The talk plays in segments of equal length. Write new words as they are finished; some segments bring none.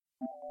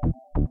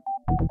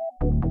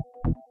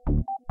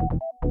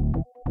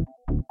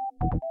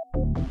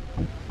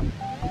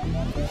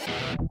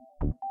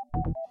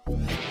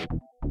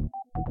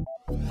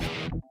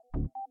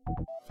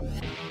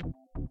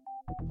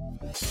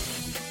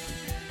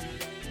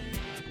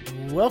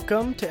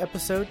Welcome to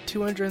episode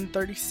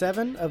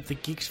 237 of the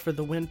Geeks for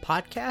the Win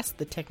podcast,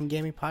 the tech and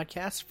gaming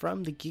podcast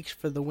from the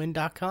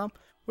geeksforthewin.com,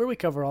 where we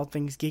cover all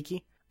things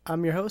geeky.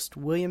 I'm your host,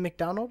 William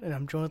McDonald, and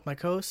I'm joined with my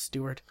co-host,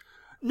 Stuart.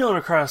 Known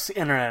across the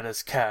internet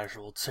as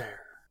Casual Terror.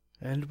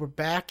 And we're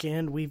back,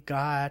 and we've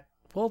got,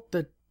 well,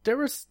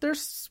 there's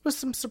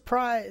some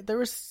surprise,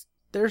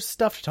 there's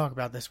stuff to talk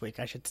about this week,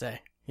 I should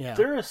say. Yeah.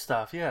 There is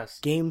stuff, yes.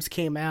 Games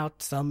came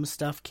out, some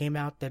stuff came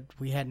out that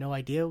we had no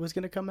idea was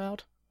going to come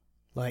out.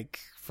 Like,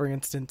 for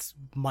instance,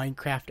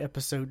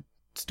 Minecraft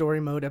Story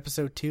Mode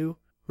Episode 2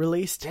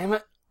 released. Damn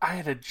it, I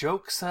had a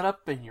joke set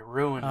up and you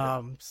ruined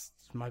it.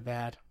 My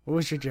bad. What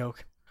was your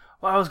joke?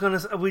 Well, I was going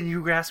to, when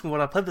you asked me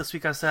what I played this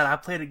week, I said I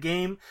played a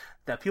game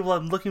that people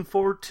have been looking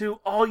forward to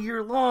all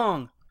year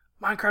long.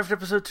 Minecraft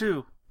Episode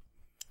 2.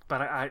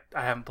 But I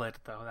haven't played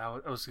it, though.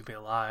 That was going to be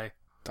a lie.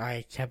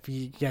 I have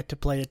yet to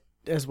play it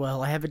as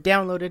well. I have it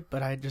downloaded,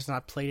 but I just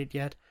not played it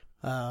yet.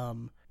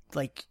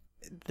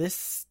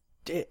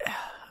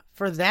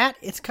 For that,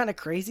 it's kind of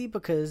crazy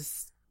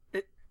because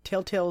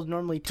Telltale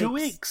normally takes 2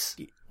 weeks.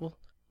 Well,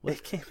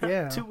 it came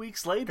out 2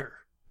 weeks later,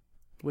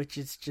 which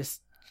is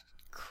just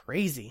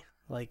crazy.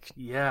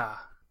 Yeah.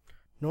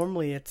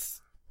 Normally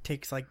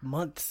takes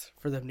months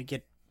for them to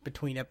get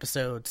between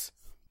episodes.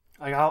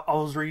 I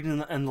was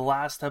reading in the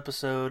last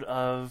episode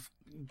of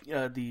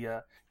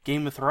the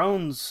Game of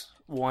Thrones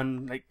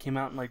one that came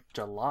out in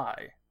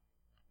July.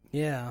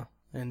 Yeah,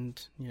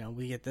 and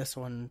we get this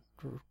one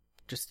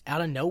just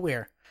out of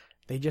nowhere.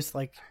 They just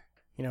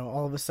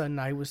all of a sudden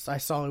I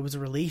saw it was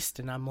released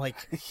and I'm like,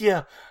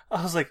 yeah,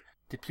 I was like,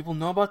 did people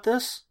know about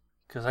this?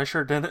 Because I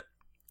sure didn't.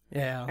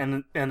 Yeah,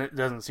 and it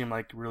doesn't seem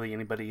like really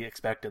anybody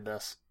expected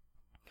this.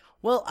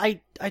 Well, I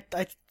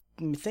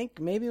think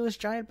maybe it was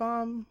Giant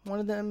Bomb. One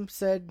of them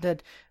said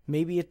that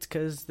maybe it's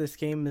because this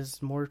game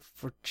is more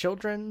for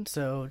children,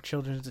 so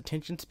children's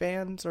attention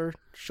spans are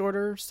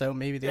shorter. So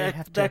maybe they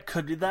have to. That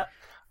could be that.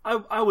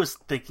 I was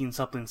thinking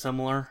something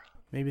similar.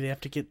 Maybe they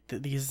have to get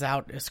these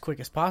out as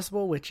quick as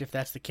possible, which if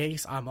that's the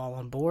case, I'm all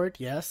on board.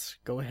 Yes,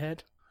 go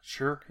ahead.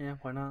 Sure, yeah,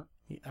 why not?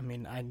 I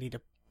mean, I need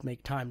to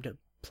make time to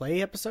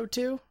play episode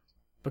 2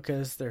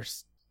 because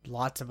there's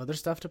lots of other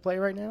stuff to play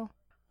right now.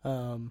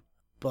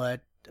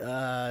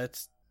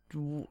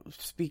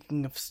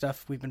 Speaking of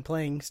stuff we've been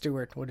playing,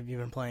 Stuart, what have you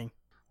been playing?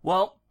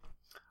 Well,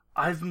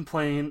 I've been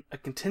playing a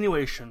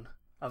continuation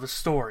of a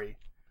story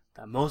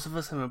that most of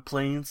us have been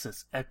playing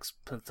since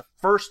the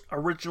first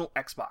original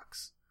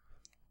Xbox.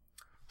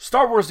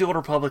 Star Wars The Old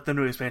Republic, the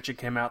new expansion,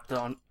 came out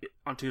on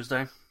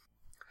Tuesday.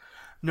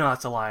 No,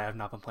 that's a lie. I've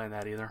not been playing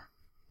that either.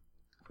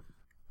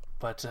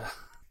 But,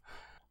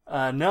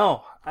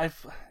 no.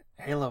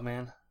 Halo,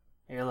 man.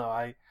 Halo.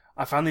 I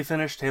finally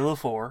finished Halo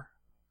 4.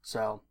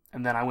 So,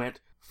 and then I went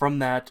from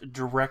that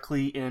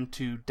directly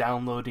into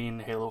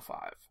downloading Halo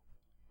 5.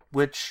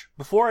 Which,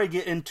 before I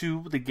get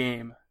into the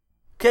game,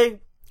 okay,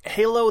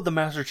 Halo the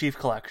Master Chief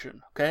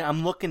Collection. Okay,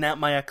 I'm looking at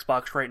my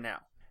Xbox right now.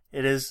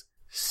 It is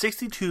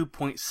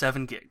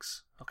 62.7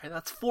 gigs. Okay,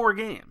 that's 4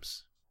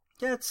 games.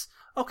 Yeah, it's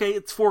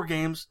 4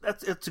 games.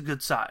 It's a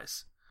good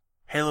size.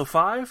 Halo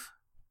 5,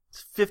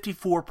 it's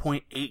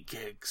 54.8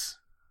 gigs.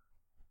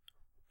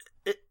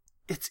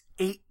 It's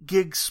 8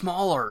 gigs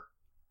smaller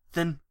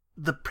than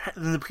the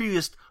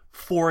previous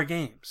 4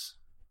 games.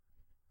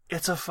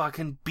 It's a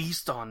fucking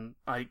beast on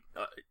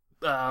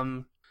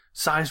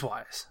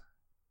size-wise.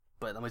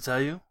 But let me tell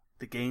you,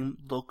 the game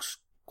looks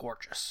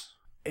gorgeous.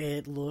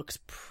 It looks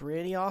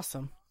pretty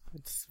awesome.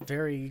 It's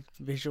very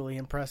visually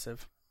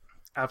impressive.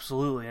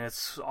 Absolutely, and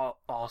it's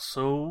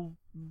also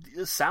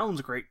it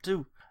sounds great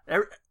too.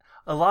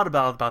 A lot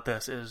about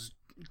this is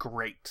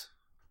great.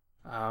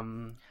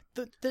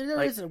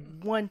 There is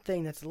one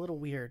thing that's a little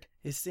weird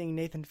is seeing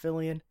Nathan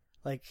Fillion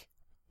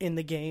in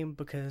the game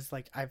because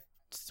I've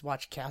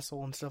watched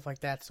Castle and stuff like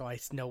that, so I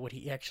know what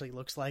he actually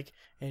looks like.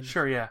 And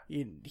sure, yeah,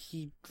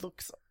 he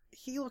looks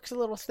a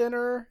little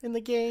thinner in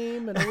the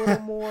game and a little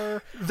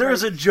more.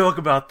 There's a joke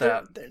about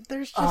that.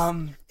 There's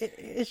just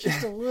it's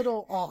just a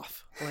little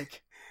off.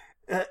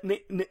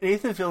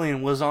 Nathan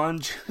Fillion was on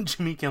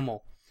Jimmy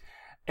Kimmel,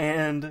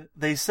 and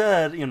they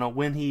said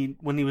when he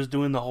was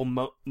doing the whole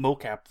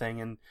mocap thing,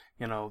 and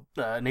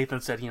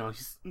Nathan said he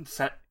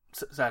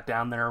sat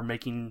down there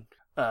making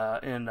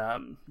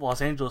in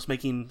Los Angeles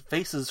making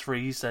faces for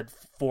he said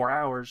 4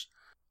 hours,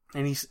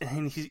 and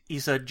he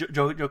said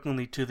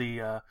jokingly to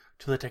the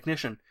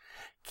technician,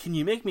 "Can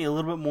you make me a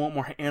little bit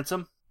more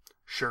handsome?"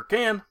 "Sure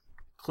can."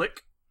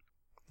 Click.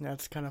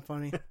 That's kind of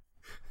funny.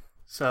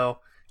 So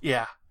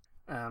yeah,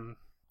 but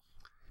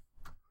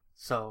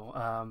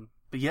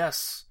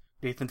yes,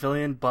 Nathan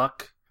Fillion,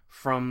 Buck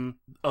from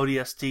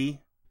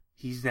ODST,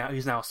 he's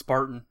now a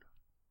Spartan.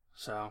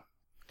 So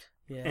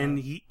yeah, and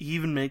he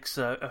even makes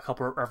a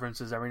couple of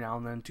references every now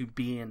and then to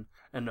being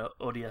an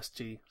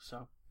ODST.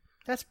 So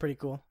that's pretty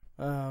cool.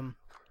 How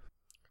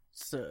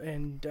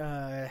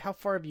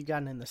far have you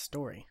gotten in the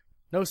story?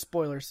 No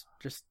spoilers,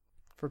 just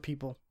for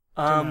people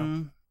to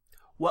know.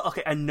 Well,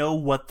 okay, I know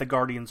what the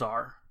Guardians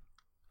are.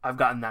 I've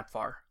gotten that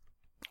far.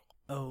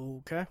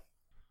 Okay.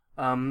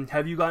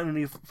 Have you gotten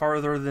any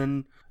farther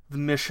than the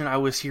mission I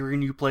was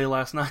hearing you play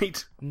last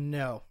night?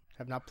 No,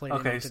 I've not played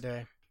any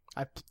today.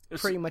 I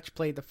pretty much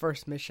played the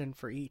first mission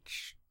for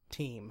each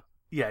team.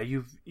 Yeah,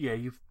 you've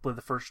played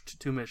the first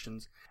two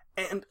missions,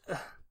 and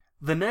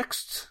the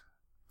next.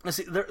 Let's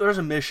see, there's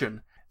a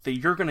mission that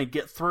you're gonna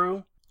get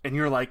through, and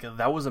you're like,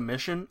 that was a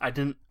mission? I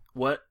didn't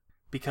what?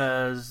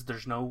 Because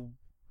there's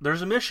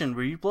a mission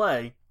where you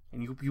play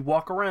and you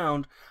walk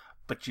around,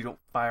 but you don't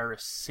fire a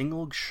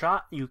single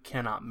shot. You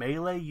cannot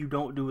melee. You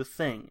don't do a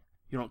thing.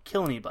 You don't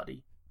kill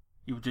anybody.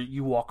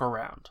 You walk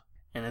around,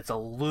 and it's a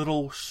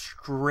little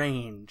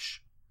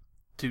strange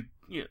to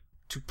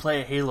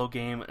play a Halo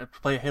game,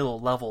 play a Halo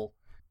level,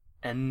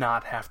 and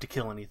not have to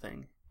kill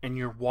anything. And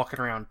you're walking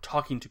around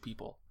talking to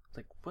people. It's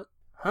like, what?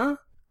 Huh?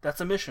 That's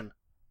a mission.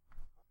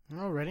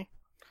 Alrighty.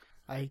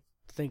 I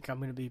think I'm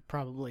gonna be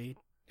probably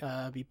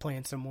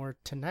playing some more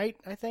tonight.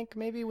 I think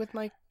maybe with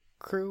my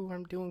crew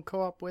I'm doing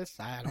co-op with.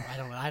 I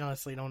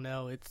honestly don't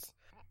know. It's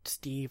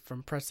Steve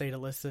from Press A to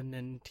Listen,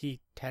 and he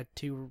had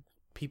two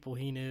people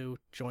he knew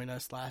join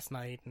us last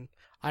night, and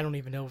I don't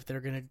even know if they're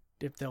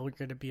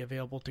gonna be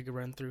available to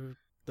run through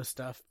the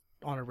stuff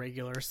on a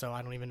regular. So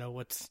I don't even know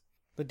what's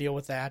the deal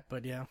with that.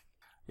 But yeah.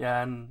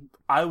 Yeah, and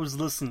I was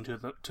listening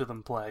to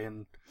them play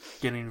and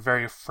getting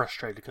very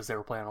frustrated because they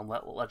were playing on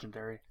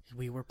Legendary.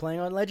 We were playing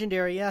on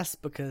Legendary, yes,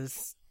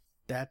 because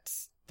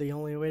that's the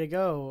only way to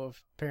go,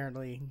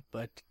 apparently.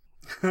 But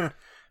no,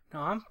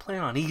 I'm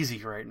playing on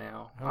easy right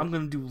now. Oh. I'm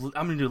gonna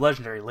do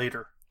Legendary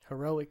later.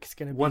 Heroic's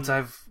gonna be once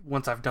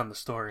I've done the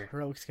story.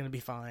 Heroic's gonna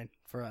be fine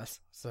for us.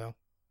 So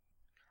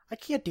I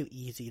can't do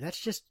easy. That's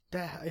just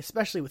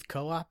especially with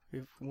co-op.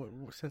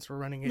 Since we're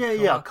running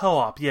it.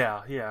 Co-op.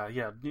 Yeah.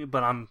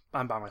 But I'm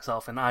by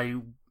myself, and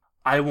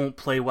I won't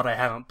play what I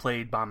haven't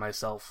played by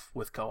myself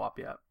with co-op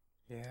yet.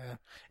 Yeah,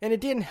 and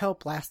it didn't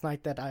help last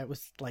night that I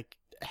was like,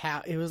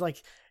 it was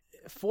like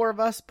 4 of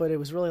us, but it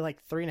was really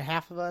like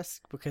 3.5 of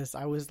us because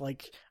I was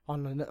like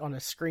on a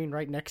screen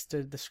right next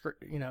to the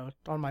screen,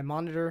 on my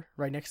monitor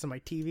right next to my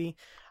TV.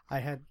 I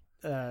had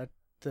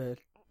the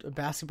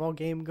basketball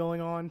game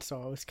going on,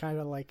 so I was kind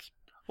of like...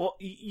 Well,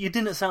 you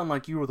didn't sound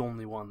like you were the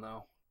only one,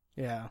 though.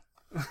 Yeah.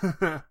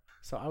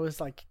 So I was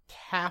like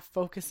half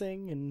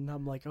focusing, and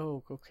I'm like,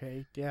 oh,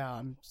 okay, yeah,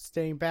 I'm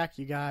staying back,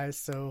 you guys,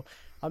 so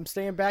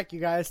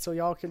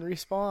y'all can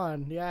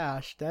respawn. Yeah,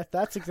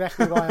 that's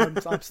exactly why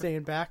I'm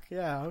staying back.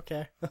 Yeah,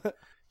 okay.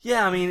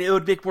 Yeah, I mean, it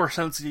would make more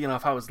sense,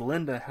 if I was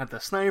Linda and had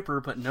the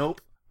sniper, but nope.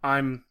 I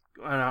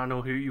don't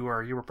know who you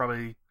were. You were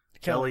probably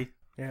Kelly.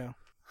 Yeah.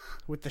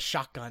 With the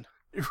shotgun.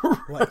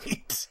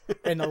 Right.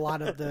 And a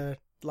lot of the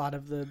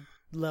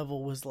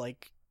level was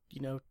like,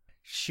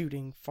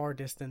 shooting far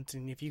distance,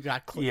 and if you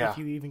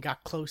even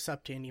got close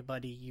up to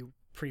anybody, you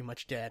pretty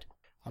much dead.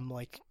 I'm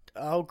like,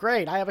 oh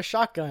great, I have a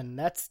shotgun.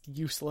 That's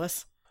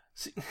useless.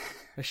 See,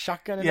 a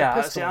shotgun and a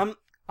pistol. See,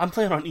 I'm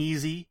playing on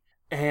easy,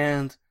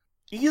 and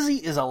easy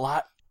is a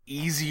lot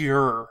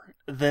easier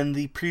than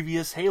the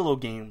previous Halo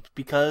games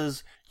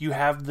because you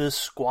have this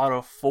squad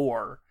of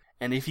 4.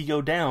 And if you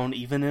go down,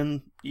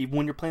 even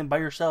when you're playing by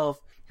yourself,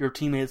 your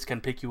teammates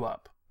can pick you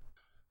up.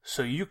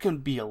 So you can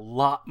be a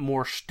lot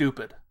more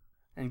stupid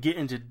and get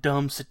into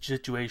dumb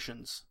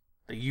situations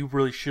that you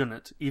really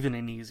shouldn't, even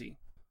in easy.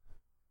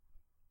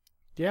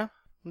 Yeah.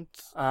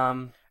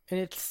 And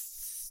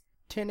it's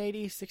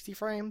 1080, 60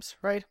 frames,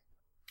 right?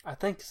 I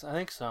think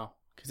so.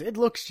 Because it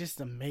looks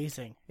just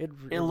amazing. It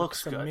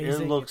looks good.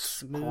 Amazing. It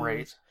looks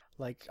great.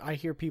 Like, I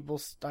hear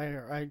people...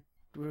 I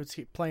was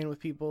playing with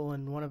people,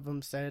 and one of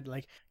them said,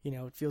 like,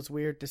 it feels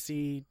weird to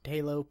see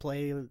Halo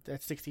play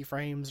at 60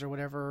 frames or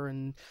whatever,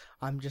 and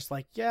I'm just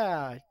like,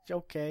 yeah,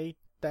 okay,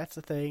 that's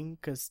a thing,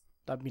 because,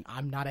 I mean,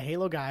 I'm not a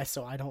Halo guy,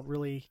 so I don't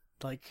really,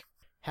 like,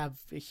 have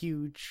a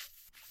huge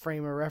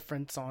frame of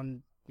reference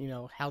on,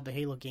 how the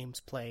Halo games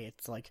play.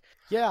 It's like,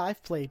 yeah,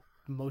 I've played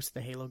most of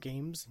the Halo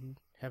games and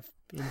have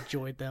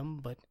enjoyed them,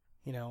 but,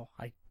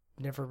 I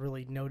never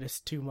really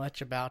noticed too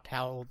much about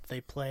how they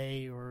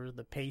play or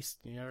the pace,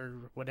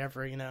 or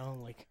whatever,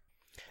 like.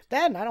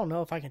 Then I don't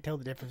know if I can tell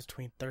the difference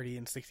between 30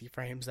 and 60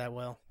 frames that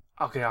well.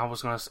 Okay,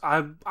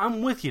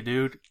 I'm with you,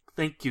 dude.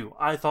 Thank you.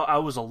 I thought I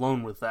was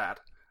alone with that.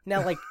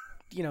 Now, like,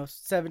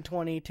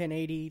 720,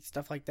 1080,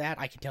 stuff like that,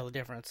 I can tell the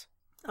difference.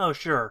 Oh,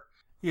 sure.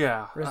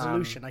 Yeah.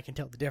 Resolution, I can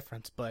tell the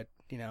difference, but,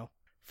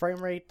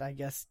 frame rate, I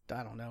guess,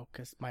 I don't know,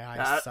 because my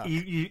eyes suck.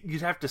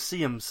 You'd have to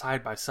see them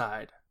side by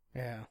side.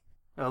 Yeah.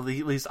 At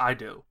least I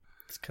do.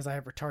 It's because I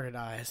have retarded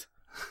eyes.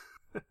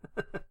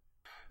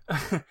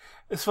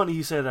 It's funny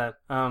you say that.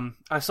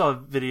 I saw a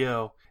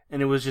video,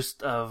 and it was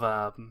just of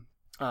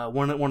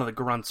one of the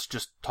grunts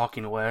just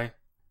talking away,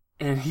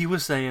 and he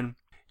was saying,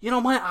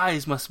 my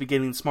eyes must be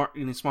getting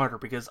smarter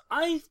because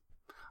I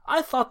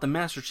thought the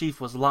Master Chief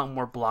was a lot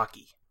more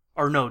blocky.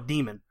 Or no,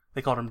 Demon.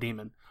 They called him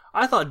Demon.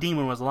 I thought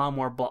Demon was a lot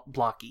more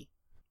blocky.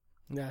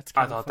 That's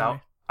kind of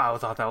funny. I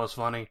thought that was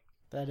funny.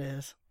 That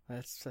is.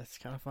 That's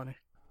kind of funny.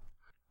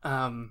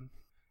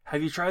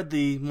 Have you tried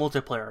the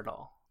multiplayer at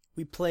all?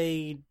 We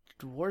played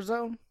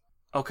Warzone.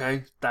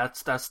 Okay,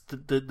 that's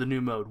the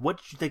new mode. What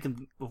did you think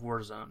of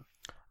Warzone?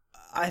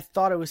 I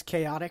thought it was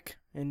chaotic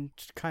and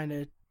kind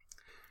of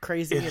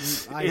crazy, it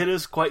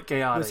is quite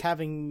chaotic. I was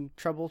having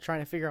trouble trying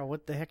to figure out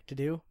what the heck to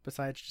do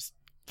besides just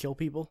kill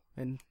people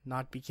and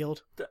not be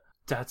killed.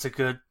 That's a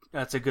good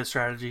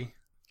strategy.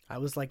 I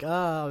was like,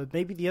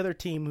 maybe the other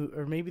team,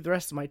 or maybe the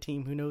rest of my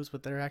team who knows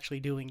what they're actually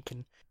doing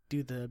can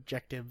do the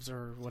objectives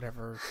or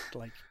whatever.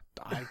 Like,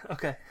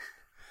 Okay.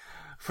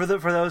 For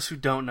those who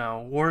don't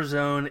know,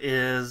 Warzone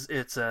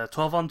it's a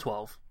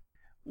 12-on-12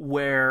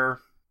 where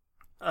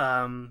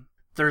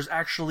there's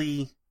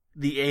actually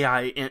the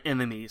AI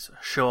enemies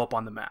show up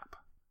on the map,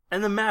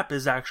 and the map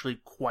is actually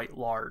quite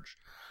large.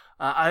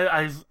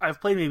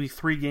 I've played maybe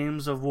 3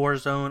 games of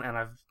Warzone, and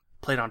I've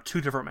played on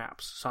 2 different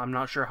maps, so I'm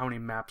not sure how many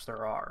maps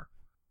there are.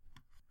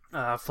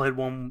 I've played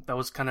one that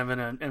was kind of in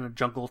a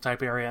jungle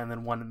type area, and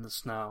then one in the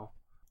snow.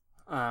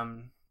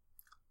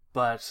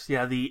 But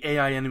yeah, the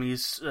AI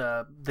enemies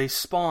they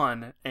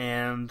spawn,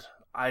 and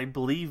I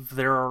believe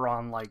they're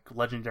on like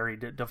legendary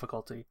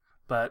difficulty.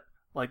 But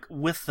like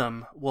with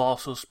them will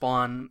also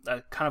spawn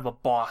kind of a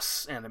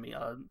boss enemy,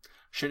 a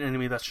shit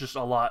enemy that's just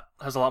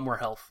has a lot more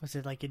health. Was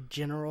it like a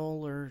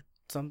general or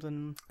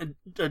something?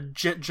 A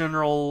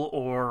general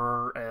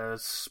or a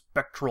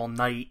spectral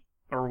knight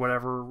or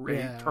whatever,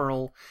 yeah.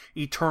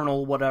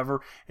 eternal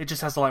whatever. It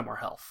just has a lot more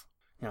health.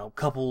 You know,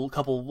 couple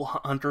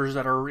hunters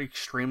that are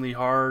extremely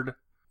hard,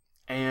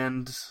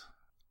 and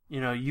you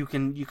know you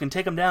can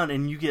take them down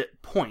and you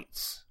get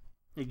points.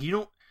 Like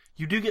you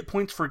do get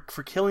points for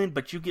killing,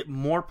 but you get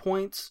more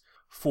points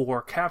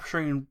for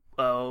capturing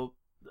one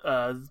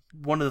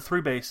of the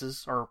 3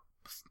 bases, or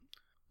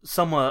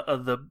some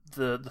of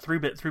the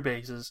three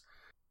bases,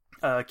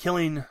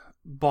 killing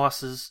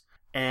bosses,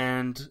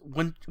 and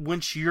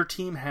once your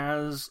team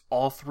has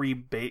all 3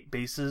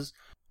 bases,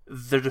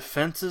 the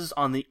defenses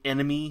on the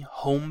enemy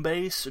home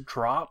base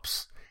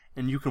drops,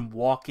 and you can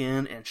walk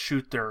in and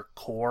shoot their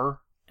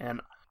core,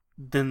 and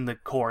then the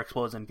core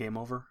explodes and game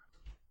over.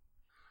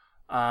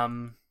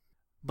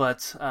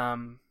 But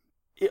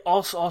it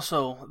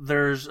also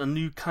there's a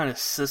new kind of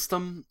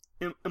system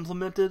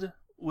implemented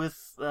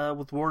with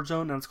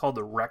Warzone, and it's called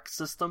the REQ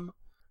system,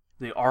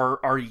 the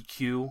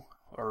REQ,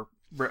 or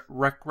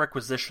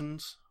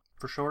requisitions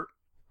for short,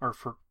 or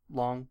for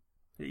long.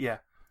 Yeah.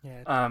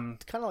 Yeah,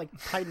 it's kind of like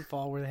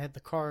Titanfall, where they had the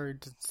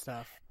cards and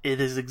stuff. It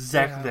is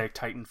exactly like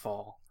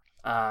Titanfall.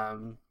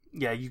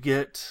 Yeah, you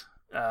get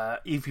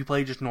if you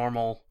play just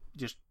normal,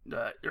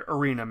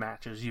 arena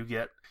matches, you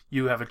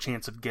have a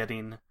chance of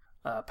getting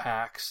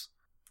packs,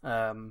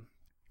 and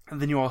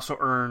then you also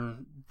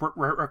earn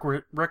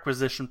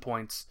requisition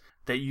points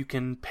that you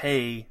can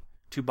pay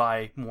to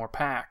buy more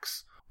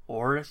packs.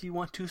 Or if you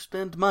want to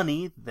spend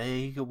money,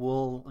 they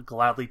will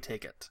gladly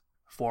take it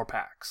for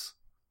packs.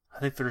 I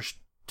think there's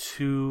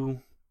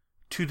two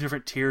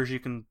different tiers you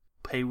can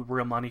pay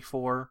real money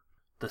for.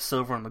 The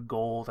silver and the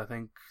gold. I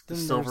think the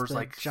silver's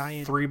like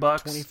giant $3,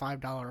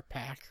 $25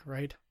 pack,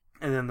 right?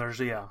 And then there's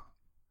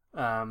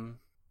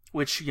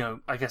which, you know,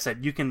 like I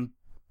said, you can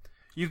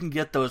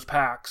get those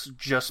packs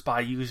just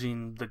by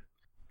using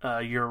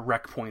your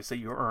rec points that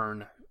you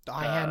earn.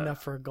 I had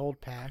enough for a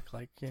gold pack,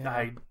 like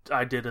yeah.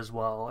 I did as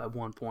well at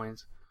one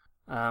point.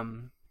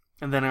 And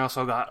then I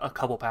also got a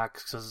couple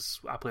packs because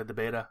I played the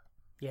beta.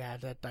 Yeah,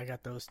 I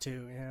got those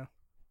too. Yeah.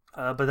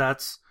 But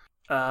that's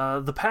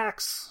the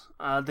packs.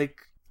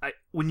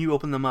 When you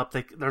open them up,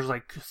 there's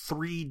like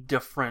 3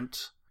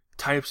 different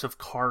types of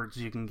cards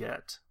you can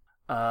get.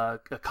 A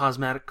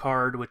cosmetic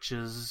card, which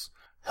is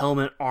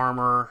helmet,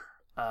 armor,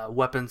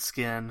 weapon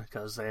skin,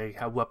 because they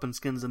have weapon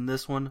skins in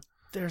this one.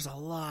 There's a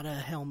lot of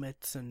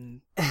helmets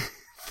and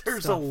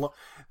there's a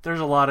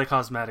lot of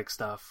cosmetic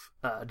stuff.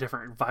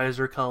 Different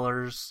visor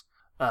colors,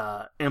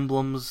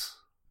 emblems,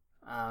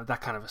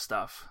 that kind of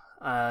stuff.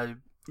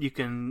 You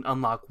can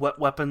unlock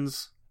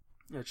weapons.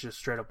 It's just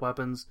straight up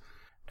weapons.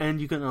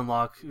 And you can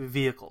unlock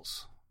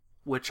vehicles,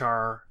 which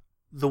are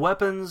the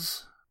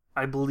weapons,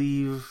 I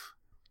believe,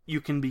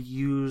 you can be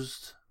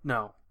used.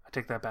 No, I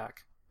take that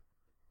back.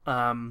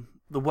 One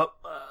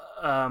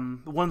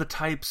of the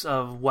types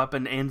of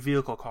weapon and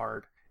vehicle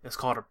card is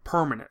called a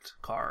permanent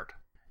card,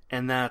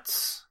 and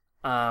that's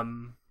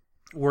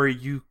where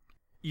you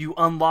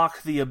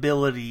unlock the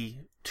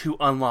ability to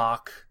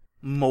unlock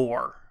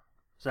more.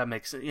 Does that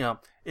make sense? You know,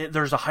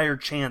 there's a higher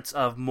chance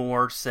of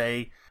more,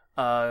 say,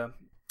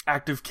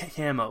 active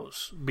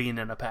camos being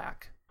in a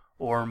pack,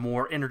 or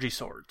more energy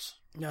swords.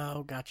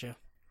 No, gotcha.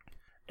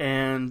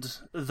 And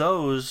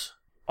those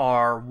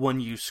are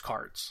one-use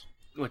cards.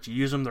 Once you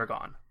use them, they're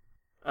gone.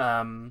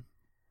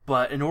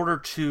 But in order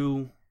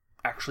to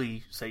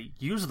actually, say,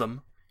 use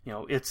them, you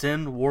know, it's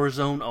in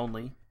Warzone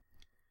only.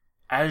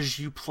 As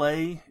you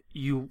play,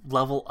 you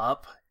level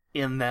up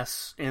in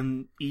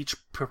each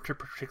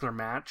particular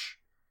match.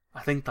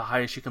 I think the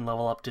highest you can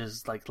level up to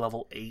is like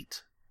level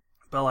 8.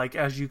 But like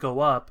as you go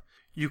up,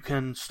 you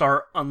can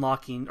start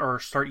unlocking or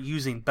start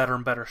using better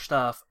and better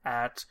stuff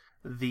at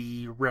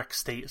the rec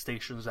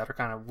stations that are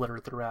kind of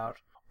littered throughout,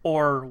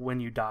 or when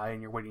you die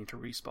and you're waiting to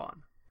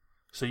respawn.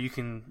 So you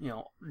can, you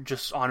know,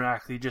 just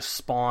automatically just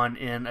spawn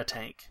in a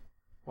tank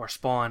or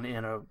spawn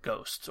in a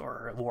ghost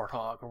or a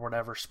warthog or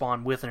whatever,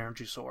 spawn with an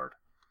energy sword.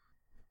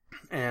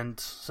 And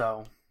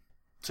so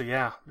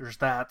yeah, there's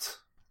that.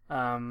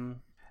 And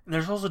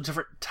there's also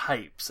different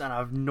types, and I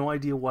have no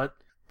idea what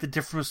the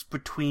difference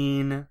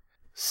between,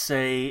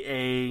 say,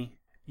 a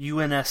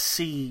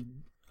UNSC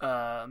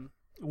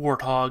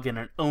warthog and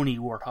an Oni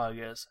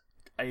warthog is.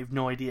 I have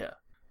no idea.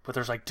 But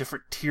there's like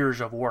different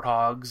tiers of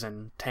warthogs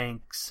and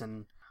tanks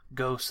and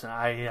ghosts, and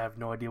I have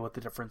no idea what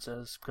the difference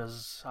is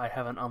because I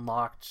haven't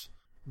unlocked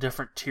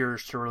different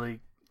tiers to really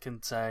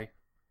can say,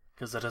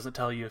 because that doesn't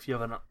tell you if you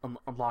haven't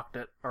unlocked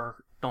it or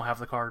don't have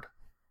the card.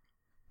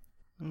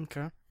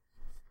 Okay.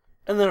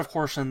 And then, of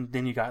course,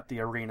 then you got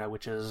the arena,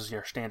 which is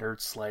your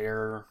standard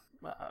Slayer,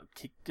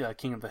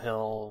 King of the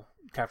Hill,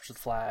 Capture the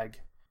Flag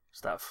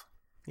stuff.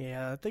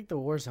 Yeah, I think the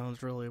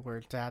Warzone's really where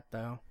it's at,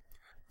 though.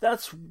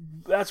 That's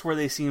where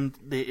they seemed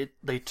they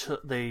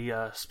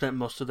spent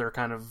most of their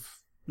kind of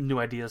new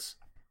ideas.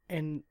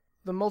 And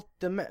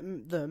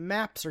the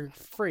maps are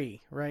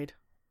free, right?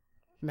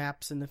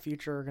 Maps in the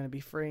future are going to be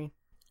free.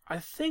 I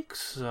think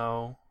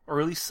so,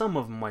 or at least some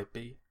of them might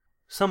be.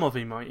 Some of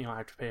them might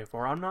have to pay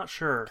for. I'm not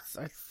sure.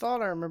 I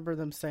thought I remember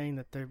them saying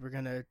that they were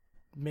going to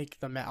make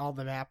all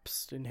the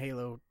maps in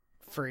Halo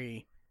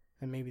free,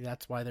 and maybe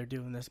that's why they're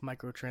doing this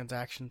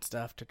microtransaction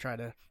stuff to try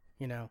to,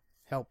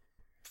 help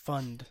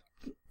fund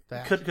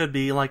that. Could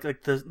be like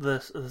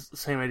the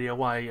same idea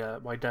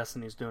why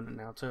Destiny's doing it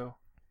now too.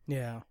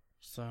 Yeah.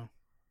 So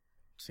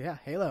yeah,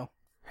 Halo.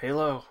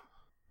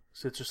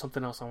 So it's just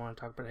something else I want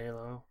to talk about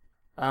Halo.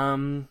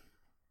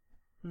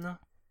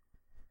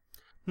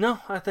 No,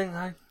 I think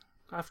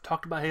I've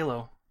talked about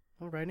Halo.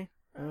 Alrighty.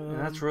 And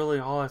that's really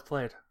all I've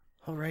played.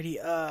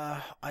 Alrighty.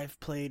 I've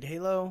played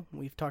Halo.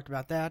 We've talked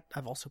about that.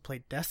 I've also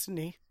played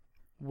Destiny,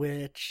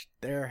 which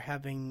they're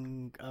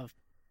having a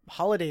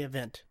holiday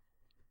event.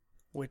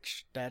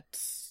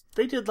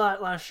 They did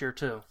that last year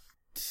too.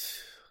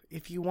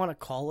 If you want to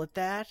call it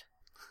that.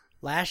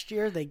 Last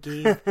year they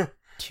gave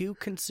 2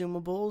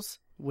 consumables.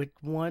 Which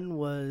one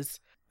was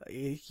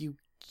you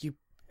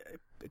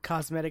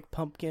cosmetic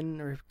pumpkin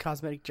or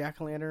cosmetic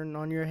jack-o'-lantern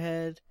on your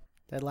head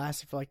that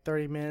lasted for like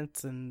 30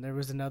 minutes, and there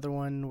was another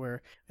one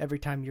where every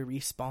time you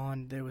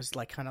respawned there was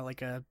like kind of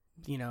like a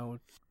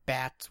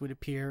bats would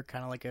appear,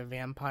 kind of like a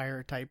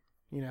vampire type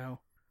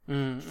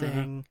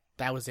thing.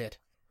 That was it.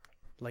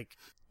 Like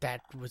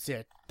that was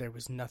it. There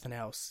was nothing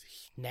else.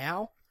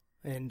 Now,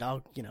 and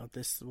I'll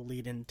this will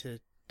lead into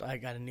I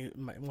got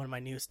one of my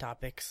news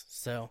topics,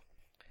 so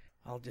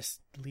I'll just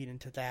lead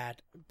into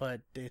that.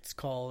 But it's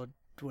called,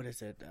 what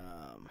is it?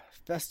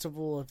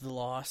 Festival of the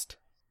Lost.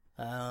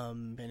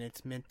 And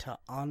it's meant to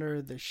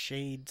honor the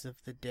shades of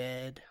the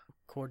dead,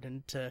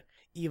 according to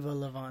Eva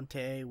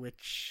Levante,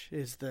 which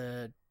is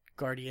the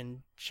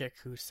Guardian chick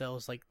who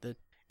sells like the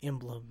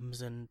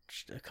emblems and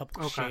a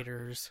couple of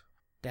shaders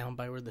down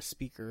by where the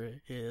speaker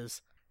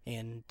is,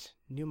 and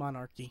New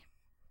Monarchy.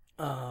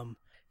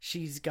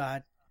 She's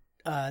got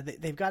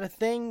they've got a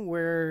thing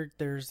where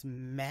there's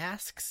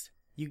masks.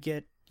 You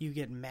get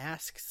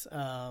masks,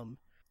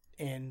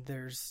 and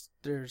there's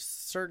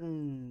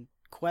certain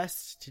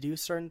quests to do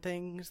certain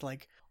things.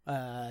 Like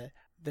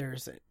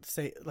there's,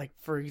 say, like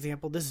for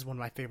example, this is one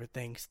of my favorite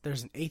things.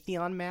 There's an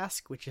Atheon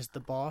mask, which is the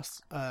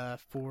boss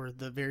for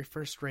the very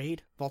first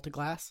raid, Vault of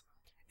Glass,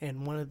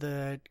 and one of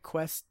the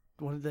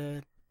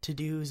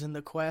to-dos in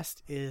the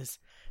quest is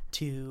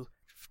to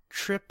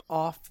trip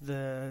off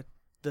the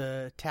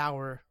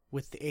tower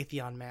with the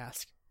Atheon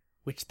mask,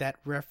 which that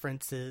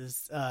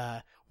references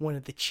one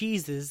of the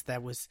cheeses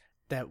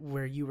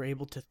where you were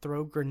able to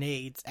throw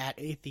grenades at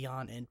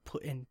Atheon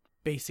and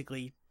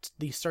basically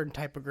these certain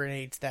type of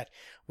grenades that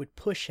would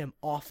push him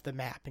off the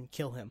map and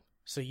kill him.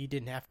 So you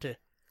didn't have to,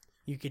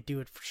 you could do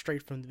it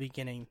straight from the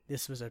beginning.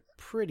 This was a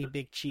pretty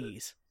big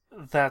cheese.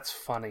 That's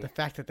funny. The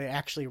fact that they're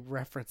actually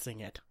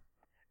referencing it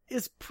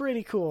is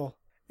pretty cool.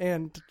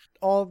 And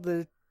all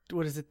the,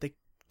 the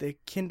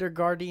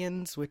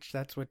kindergartens, which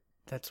that's what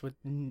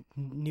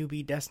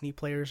newbie Destiny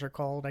players are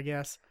called, I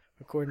guess,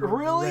 according to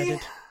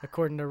Reddit.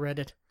 According to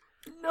Reddit.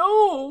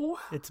 No!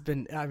 It's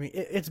been a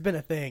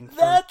thing.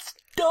 That's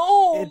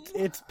dope!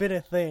 It's been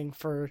a thing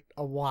for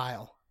a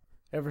while.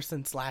 Ever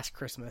since last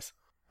Christmas.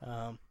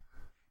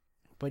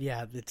 But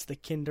yeah, it's the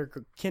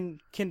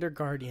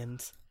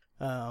kindergartens.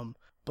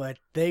 But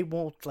they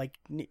won't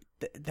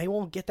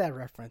get that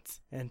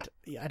reference. And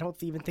I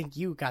don't even think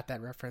you got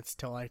that reference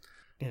till I,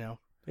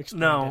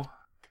 explained it.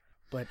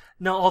 But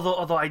no,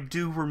 although I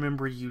do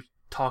remember you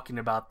talking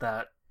about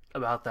that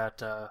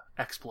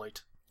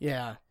exploit.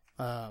 Yeah.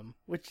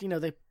 Which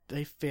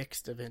they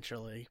fixed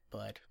eventually,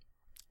 but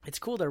it's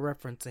cool they're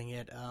referencing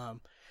it.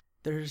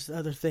 There's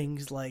other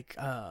things like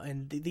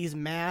and these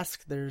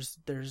masks. There's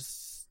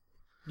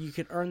you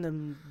can earn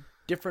them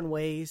different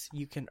ways.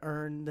 You can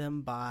earn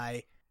them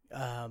by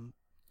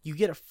you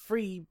get a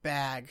free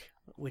bag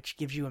which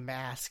gives you a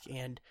mask,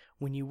 and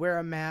when you wear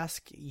a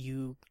mask,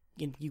 you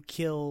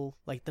kill,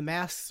 like, the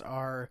masks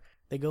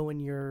they go in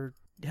your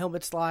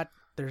helmet slot.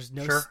 There's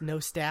no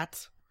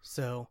stats,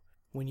 so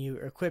when you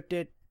equipped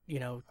it,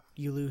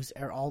 you lose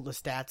all the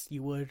stats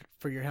you would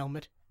for your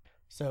helmet.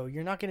 So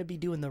you're not going to be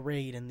doing the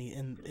raid in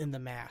the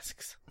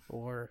masks,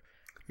 or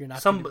you're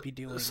not going to be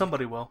doing.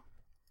 Somebody will.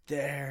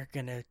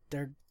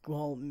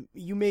 Well,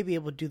 you may be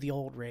able to do the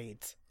old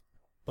raids,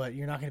 but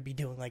you're not going to be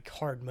doing like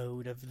hard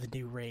mode of the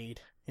new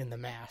raid in the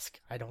mask,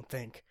 I don't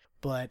think.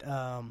 But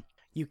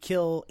you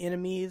kill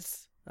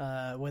enemies,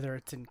 whether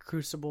it's in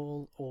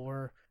Crucible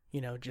or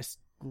just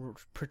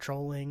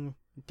patrolling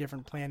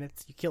different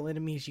planets. You kill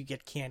enemies, you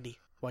get candy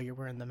while you're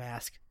wearing the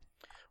mask.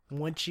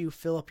 Once you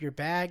fill up your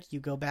bag, you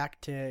go back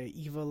to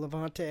Eva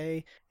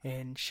Levante,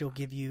 and she'll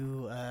give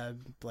you a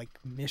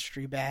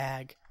mystery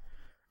bag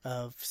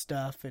of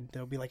stuff, and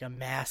there'll be like a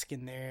mask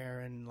in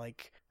there and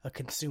like a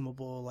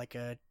consumable, like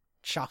a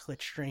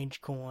chocolate strange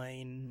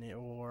coin,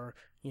 or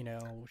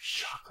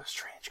chocolate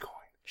strange coin,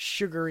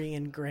 sugary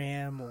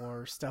engram,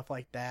 or stuff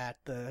like that.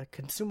 The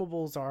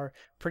consumables are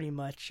pretty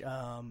much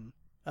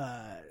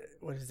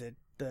what is it,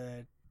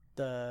 the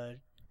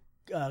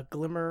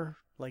glimmer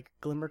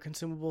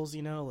consumables,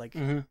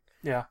 mm-hmm.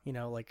 Yeah,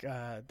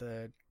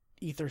 the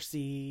ether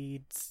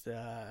seeds,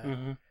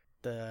 the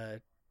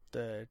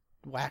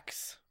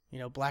wax,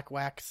 black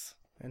wax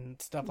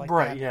and stuff like that.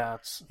 Right, yeah.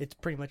 It's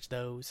pretty much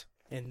those.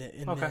 And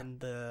then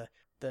the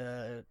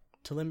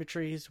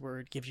telemetries, where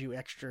it gives you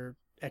extra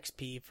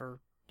XP for,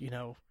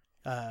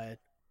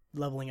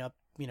 leveling up,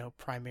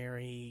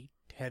 primary,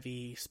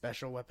 heavy,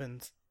 special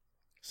weapons.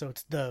 So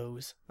it's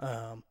those.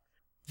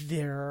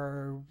 There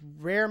are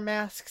rare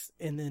masks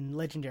and then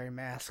legendary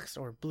masks,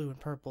 or blue and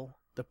purple.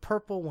 The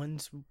purple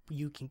ones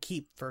you can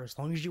keep for as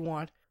long as you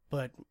want,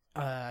 but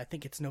I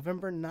think it's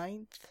November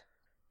 9th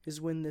is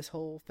when this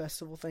whole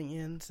festival thing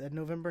ends. At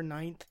November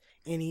 9th,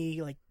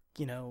 any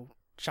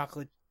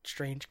chocolate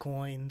strange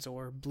coins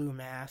or blue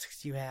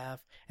masks you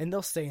have, and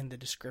they'll say in the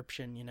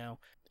description,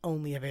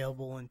 only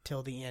available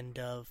until the end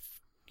of,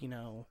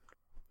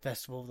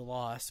 Festival of the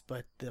Lost,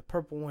 but the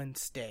purple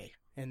ones stay,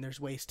 and there's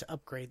ways to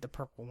upgrade the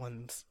purple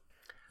ones.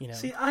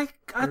 See, I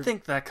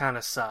think that kind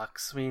of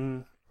sucks. I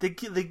mean, they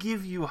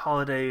give you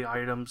holiday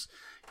items.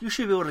 You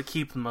should be able to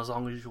keep them as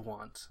long as you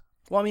want.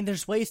 Well, I mean,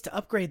 there's ways to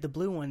upgrade the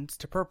blue ones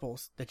to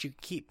purples that you can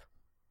keep.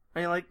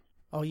 I mean,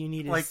 all you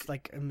need is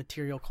a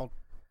material called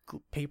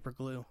paper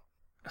glue.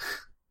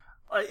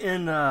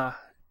 In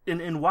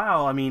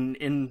WoW, I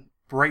mean,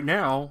 right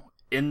now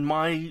in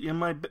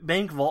my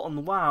bank vault in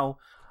the WoW,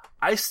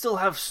 I still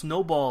have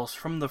snowballs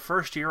from the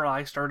first year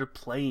I started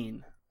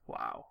playing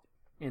WoW.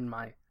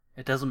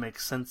 It doesn't make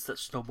sense that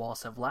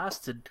snowballs have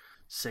lasted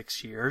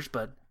 6 years,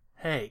 but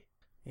hey.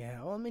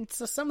 Yeah, well, I mean,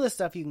 so some of the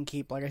stuff you can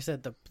keep, like I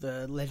said,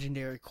 the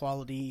legendary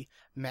quality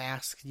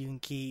masks you can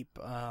keep.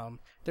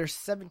 There's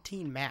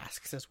 17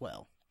 masks as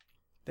well.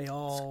 They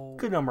all...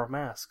 Good number of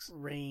masks.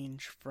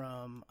 Range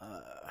from,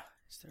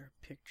 is there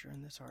a picture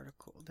in this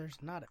article?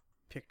 There's not a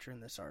picture in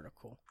this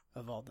article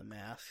of all the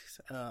masks.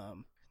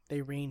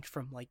 They range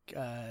from, like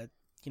I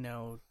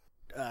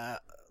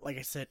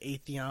said,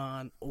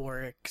 Atheon,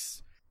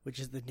 Oryx, which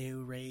is the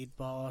new raid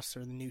boss,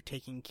 or the new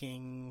Taken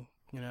King,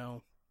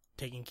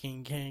 Taken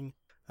King.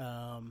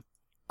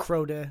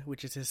 Crota,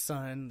 which is his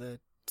son, the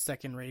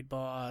second raid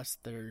boss.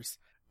 There's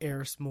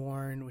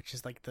Erismorn, which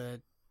is like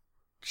the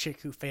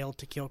chick who failed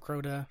to kill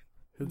Crota,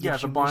 who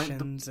gives you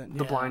missions.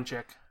 The blind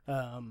chick.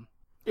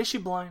 Is she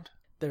blind?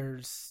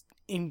 There's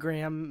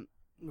Ingram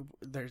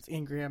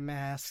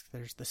mask.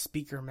 There's the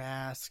speaker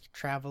mask,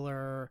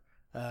 Traveler.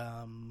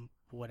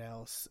 What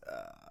else?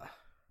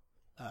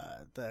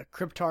 The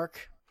Cryptarch.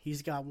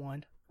 He's got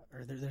one,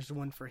 or there's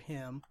one for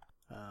him.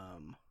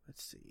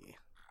 Let's see.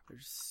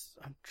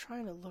 I'm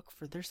trying to look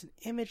for. There's an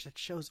image that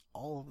shows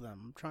all of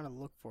them. I'm trying to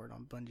look for it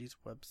on Bungie's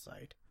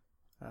website.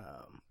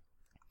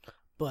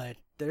 But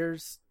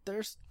there's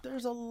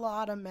a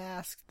lot of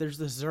masks. There's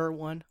the Zur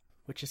one,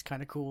 which is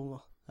kind of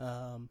cool.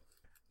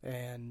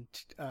 And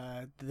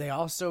they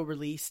also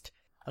released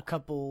a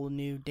couple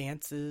new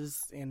dances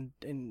and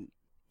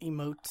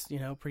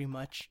emotes, pretty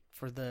much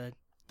for the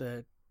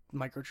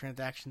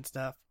microtransaction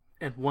stuff.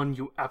 And one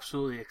you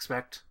absolutely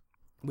expect.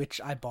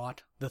 Which I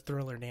bought, the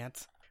Thriller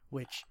dance,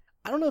 which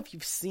I don't know if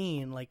you've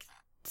seen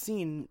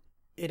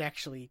it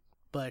actually,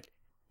 but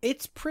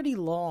it's pretty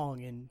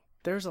long and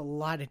there's a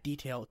lot of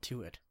detail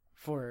to it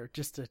for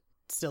just a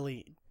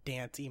silly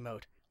dance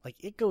emote. Like,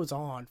 it goes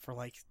on for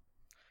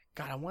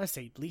God, I want to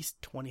say at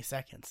least 20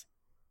 seconds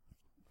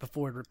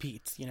before it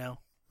repeats,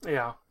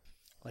 Yeah.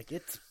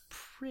 It's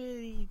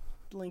pretty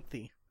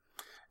lengthy.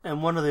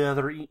 And one of the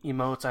other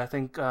emotes, I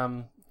think,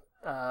 a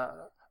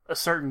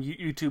certain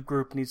YouTube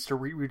group needs to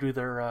redo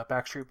their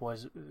Backstreet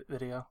Boys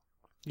video.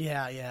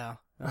 Yeah.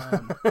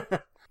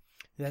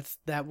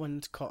 That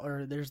one's called,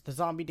 or there's the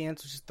zombie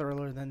dance, which is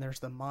Thriller, then there's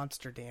the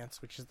monster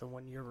dance, which is the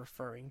one you're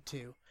referring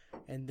to,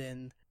 and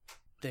then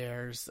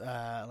there's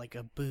a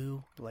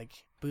boo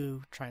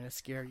trying to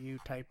scare you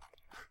type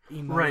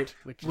emote, right?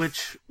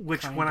 Which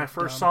when I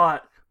first saw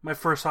it, my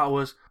first thought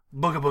was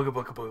booga booga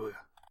booga booga,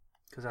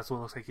 because that's what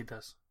it looks like he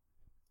does.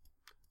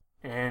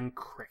 And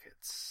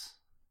crickets.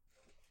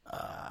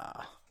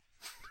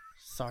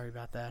 Sorry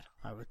about that.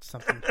 I would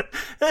something.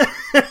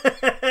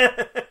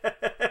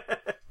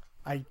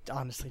 I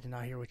honestly did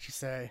not hear what you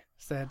said.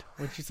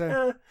 What'd you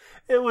say?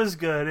 It was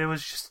good. It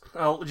was just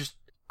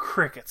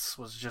crickets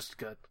was just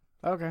good.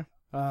 Okay.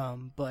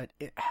 But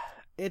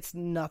it's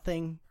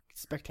nothing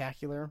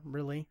spectacular,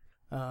 really.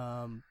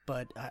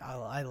 But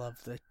I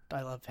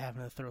love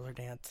having the Thriller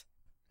dance,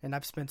 and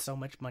I've spent so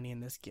much money in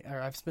this game, or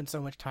I've spent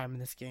so much time in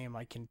this game.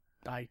 I can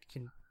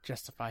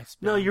justify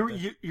spending. No,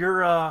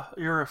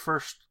 your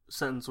first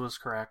sentence was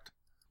correct.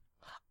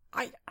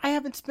 I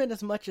haven't spent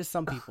as much as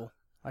some people.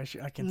 I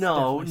can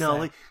no, say.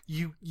 like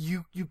you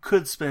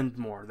could spend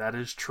more. That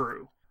is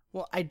true.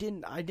 Well, I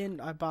didn't.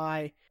 I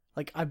buy,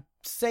 like, I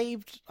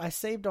saved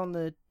on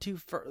the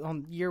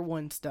on year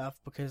one stuff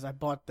because I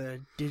bought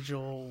the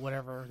digital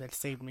whatever that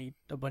saved me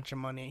a bunch of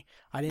money.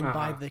 I didn't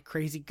buy the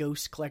Crazy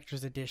Ghost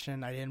Collector's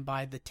Edition. I didn't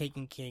buy the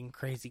Taken King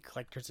Crazy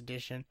Collector's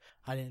Edition.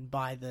 I didn't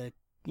buy the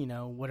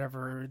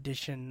whatever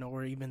edition,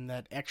 or even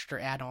that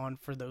extra add-on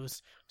for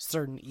those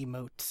certain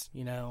emotes,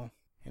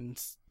 and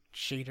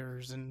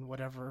shaders and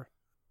whatever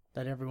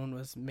that everyone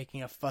was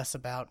making a fuss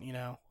about.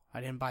 I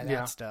didn't buy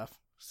that stuff.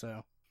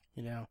 So,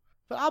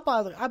 but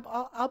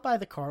I'll buy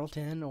the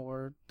Carlton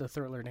or the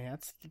Thriller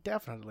dance,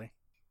 definitely,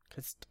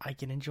 because I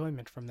get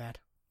enjoyment from that.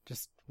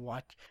 Just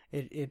watch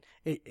it.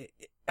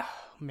 Oh,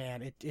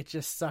 man, it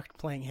just sucked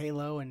playing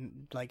Halo,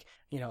 and like,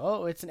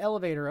 oh, it's an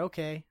elevator,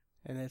 okay,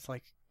 and it's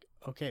like,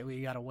 okay,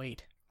 we gotta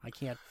wait. I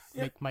can't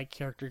make my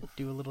character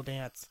do a little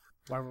dance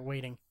while we're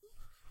waiting.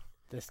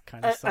 This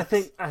kind of sucks.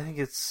 I think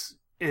it's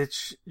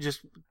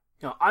just,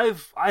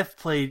 I've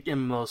played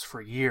MMOs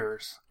for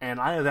years, and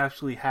I have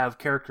actually have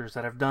characters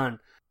that have done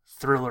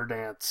Thriller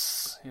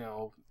dance,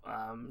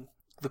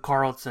 the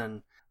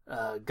Carlton,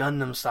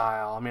 Gundam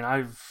style. I mean,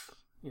 I've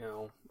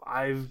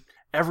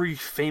every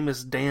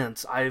famous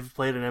dance I've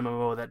played an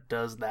MMO that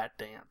does that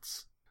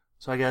dance.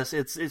 So I guess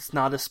it's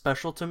not as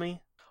special to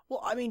me.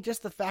 Well, I mean,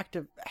 just the fact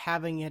of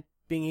having it,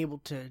 being able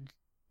to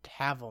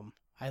have them,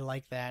 I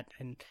like that.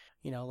 And,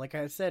 like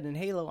I said, in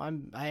Halo,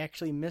 I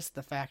actually miss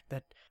the fact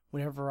that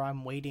whenever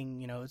I'm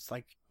waiting, it's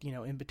like,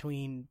 in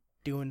between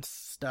doing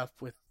stuff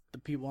with the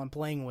people I'm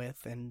playing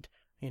with, and,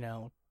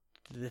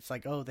 it's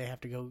like, oh,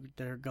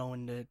 they're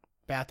going to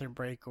bathroom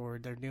break, or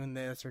they're doing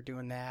this or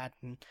doing that,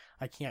 and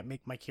I can't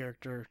make my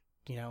character,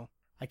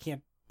 I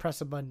can't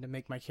press a button to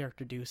make my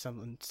character do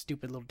some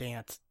stupid little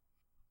dance.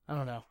 I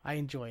don't know. I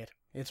enjoy it.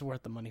 It's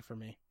worth the money for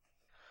me.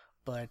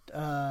 But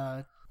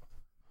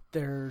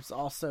there's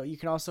also, you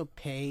can also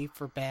pay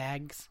for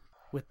bags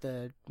with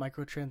the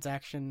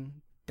microtransaction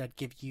that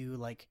give you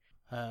like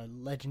a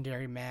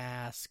legendary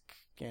mask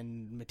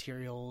and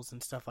materials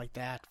and stuff like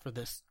that for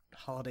this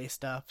holiday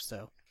stuff.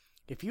 So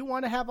if you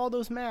want to have all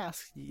those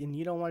masks and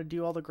you don't want to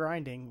do all the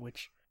grinding,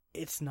 which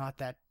it's not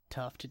that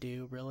tough to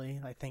do, really.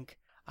 I think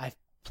I've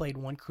played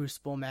one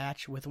Crucible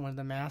match with one of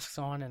the masks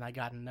on, and I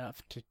got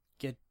enough to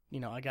get,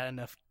 I got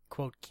enough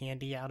quote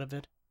candy out of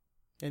it.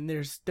 And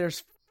there's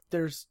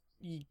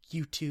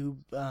YouTube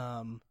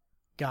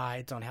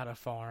guides on how to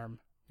farm,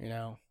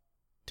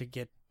 to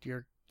get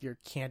your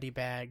candy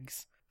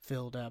bags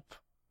filled up.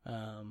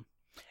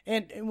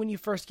 And when you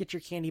first get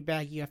your candy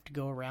bag, you have to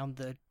go around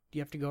the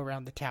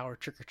tower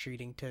trick or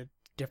treating to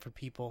different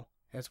people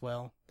as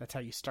well. That's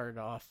how you start it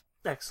off.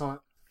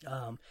 Excellent.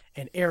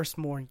 And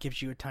Erismorn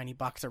gives you a tiny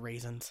box of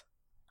raisins.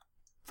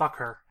 Fuck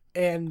her.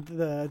 And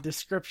the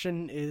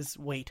description is,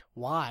 wait,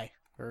 why?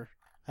 Or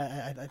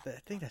I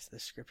think that's the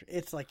description.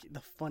 It's like the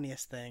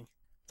funniest thing.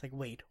 It's like,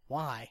 wait,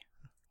 why?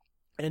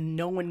 And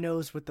no one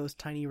knows what those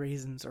tiny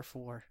raisins are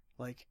for.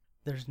 Like,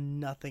 there's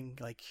nothing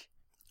like...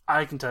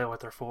 I can tell you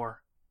what they're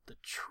for. The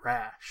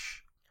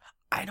trash.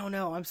 I don't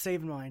know. I'm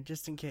saving mine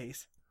just in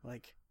case.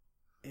 Like,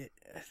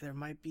 there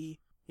might be,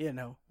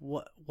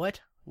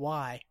 what,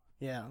 why?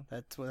 Yeah,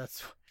 that's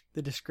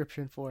the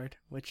description for it,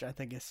 which I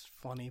think is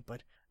funny.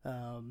 But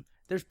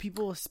there's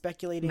people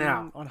speculating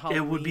now, on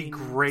Halloween. It would be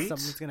great.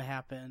 Something's gonna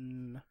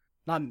happen,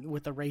 not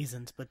with the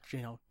raisins, but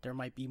there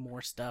might be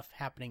more stuff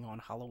happening on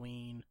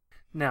Halloween.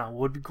 Now,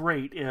 what would be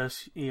great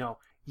is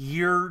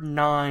year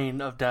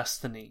 9 of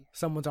Destiny.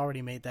 Someone's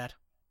already made that.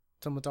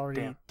 Someone's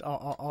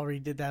already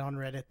did that on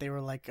Reddit. They were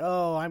like,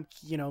 "Oh,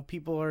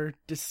 people are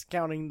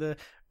discounting the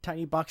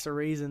tiny box of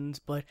raisins,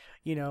 but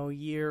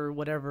year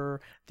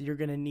whatever you're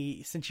gonna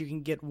need, since you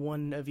can get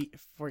one of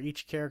for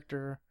each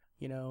character.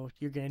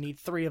 You're gonna need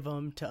 3 of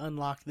them to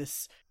unlock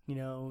this.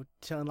 To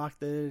unlock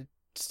the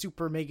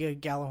Super Mega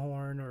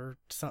Galahorn or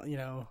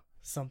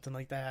something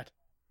like that."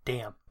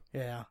 Damn.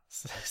 Yeah,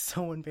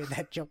 someone made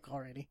that joke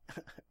already.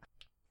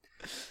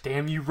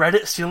 Damn you,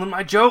 Reddit, stealing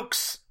my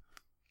jokes!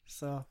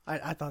 So,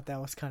 I thought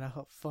that was kind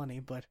of funny,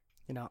 but,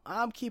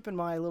 I'm keeping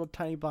my little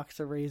tiny box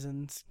of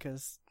raisins,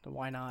 because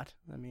why not?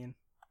 I mean,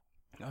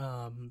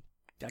 I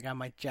got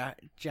my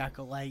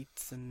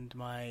Jack-o'-lights and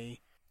my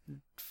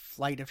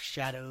Flight of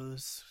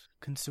Shadows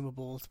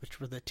consumables, which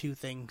were the 2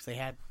 things they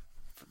had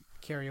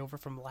carry over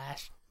from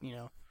last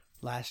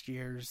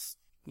year's,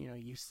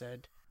 you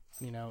said,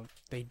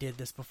 they did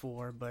this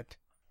before, but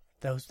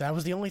that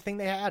was the only thing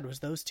they had, was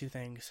those 2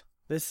 things.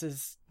 This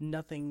is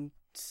nothing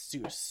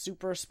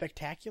super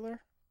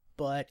spectacular,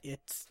 but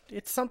it's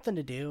something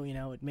to do.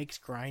 It makes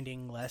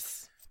grinding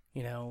less,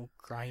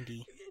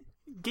 grindy.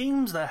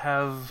 Games that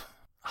have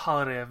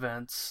holiday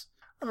events,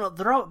 I don't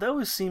know, they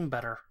always seem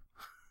better.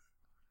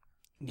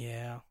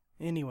 Yeah.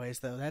 Anyways,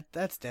 though,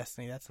 that's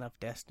Destiny. That's enough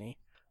Destiny.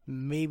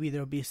 Maybe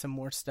there'll be some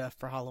more stuff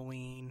for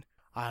Halloween.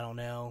 I don't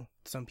know.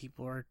 Some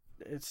people are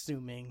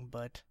assuming,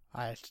 but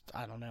I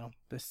don't know.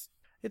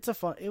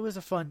 It was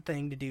a fun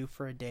thing to do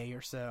for a day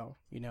or so.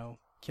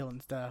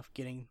 Killing stuff,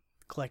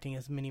 collecting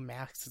as many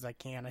masks as I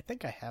can. I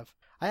think I have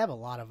a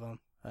lot of them.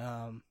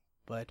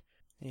 But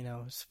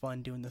it's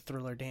fun doing the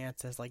Thriller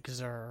dance as like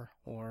Xur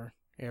or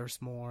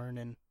Erismorn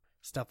and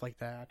stuff like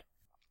that.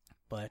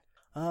 But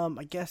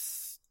I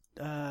guess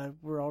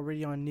we're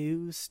already on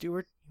news.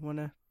 Stuart, you want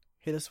to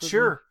hit us with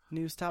the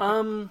news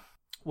topic?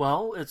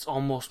 Well, it's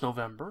almost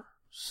November,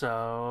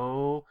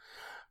 so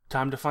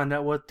time to find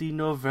out what the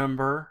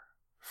November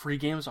free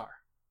games are.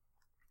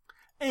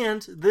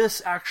 And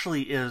this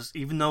actually is,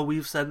 even though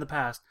we've said in the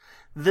past,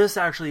 this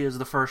actually is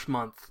the first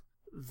month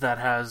that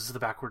has the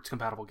backwards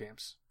compatible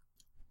games.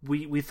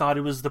 We thought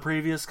it was the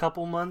previous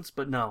couple months,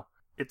 but no,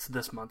 it's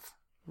this month.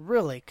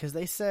 Really? Because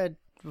they said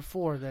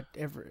before that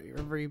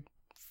every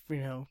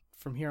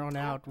from here on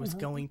out was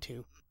going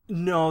to.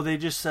 No, they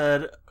just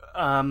said,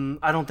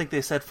 I don't think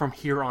they said from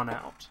here on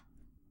out.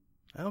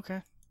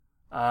 Okay.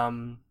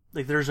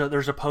 Like there's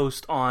a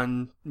post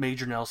on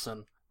Major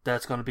Nelson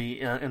that's going to be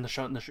in the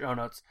show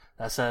notes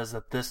that says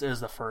that this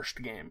is the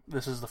first game.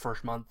 This is the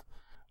first month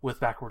with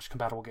backwards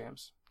compatible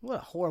games. What a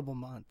horrible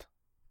month.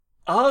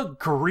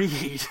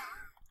 Agreed.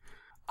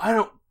 I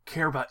don't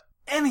care about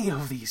any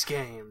of these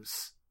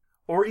games,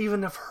 or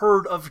even have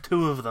heard of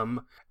two of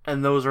them,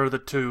 and those are the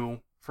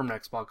two from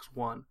Xbox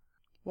One.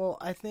 Well,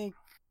 I think.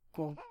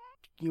 Well,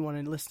 you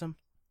want to list them?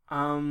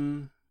 How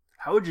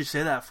would you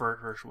say that for a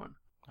first one?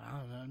 I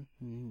don't know.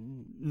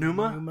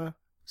 Pneuma?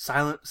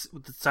 Silent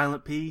with the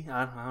silent P?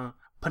 I don't know.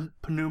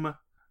 Pneuma?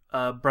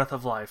 Breath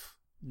of Life.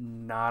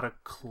 Not a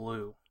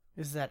clue.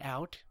 Is that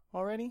out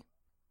already?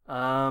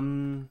 I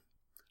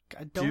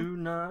do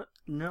not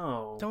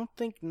know. Don't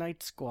think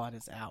Night Squad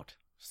is out,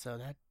 so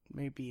that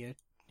may be it.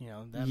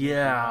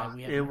 Yeah,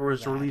 it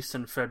was released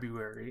in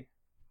February.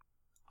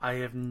 I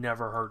have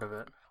never heard of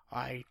it.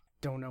 I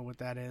don't know what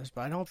that is,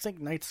 but I don't think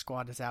Night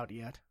Squad is out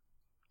yet.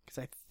 Because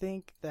I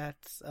think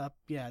that's up.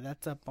 Yeah,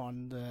 that's up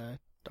on the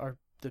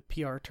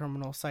PR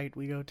terminal site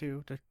we go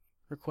to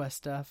request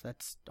stuff.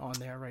 That's on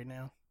there right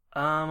now.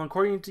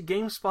 According to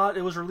GameSpot,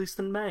 it was released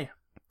in May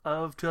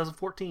of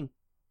 2014.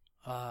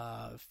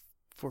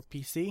 For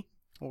PC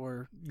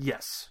or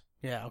yes.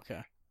 Yeah,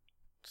 okay.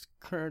 It's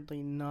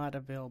currently not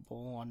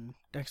available on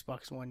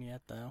Xbox One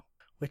yet, though.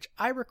 Which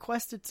I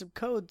requested some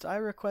codes. I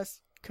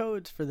request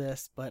codes for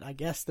this, but I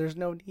guess there's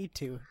no need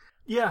to.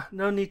 Yeah,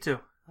 no need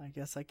to. I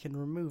guess I can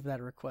remove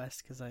that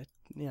request because I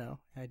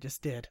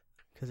just did.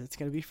 Because it's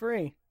going to be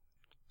free.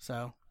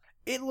 So,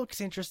 it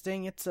looks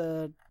interesting. It's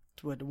a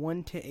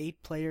 1 to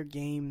 8 player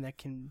game that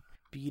can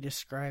be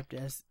described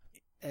as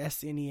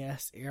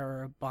SNES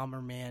era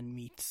Bomberman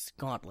meets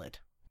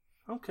Gauntlet.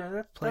 Okay,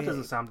 that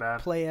doesn't sound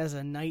bad. Play as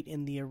a knight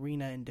in the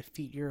arena and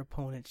defeat your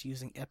opponents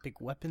using epic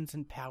weapons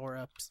and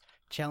power-ups.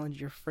 Challenge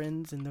your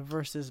friends in the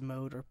versus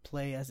mode or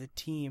play as a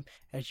team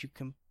as you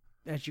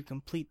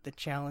complete the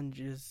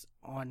challenges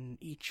on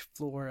each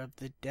floor of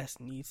the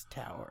Destiny's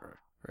Tower.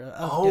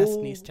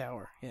 Destiny's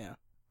Tower, yeah.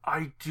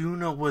 I do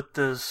know what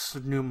this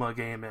Pneuma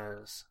game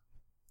is.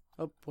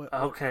 Oh, what?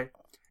 Okay.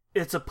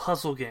 It's a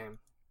puzzle game.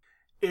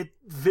 It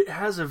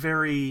has a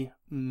very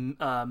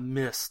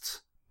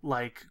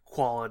Myst-like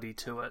quality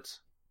to it.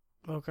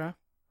 Okay.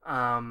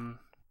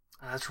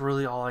 That's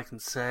really all I can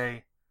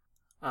say.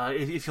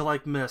 If you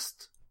like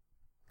Myst,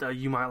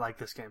 you might like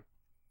this game.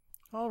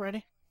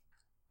 Alrighty.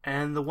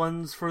 And the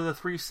ones for the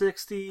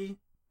 360,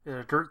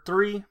 Dirt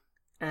 3,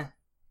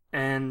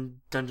 and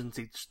Dungeon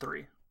Siege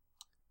 3.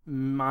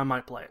 I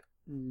might play it.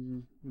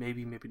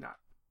 Maybe not.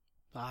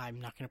 I'm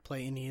not going to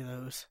play any of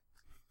those.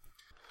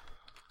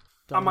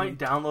 I might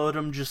download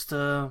them just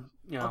to,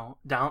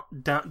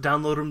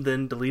 download them,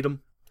 then delete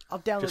them. I'll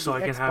download just so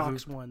the I can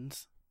Xbox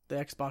ones. The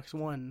Xbox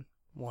One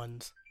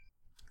ones.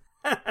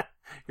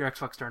 Your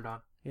Xbox turned on.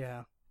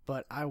 Yeah,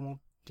 but I won't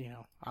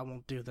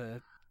do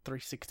the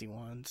 360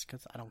 ones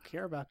because I don't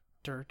care about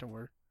Dirt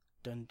or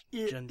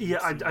Dungeon. Yeah,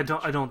 I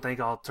don't think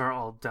I'll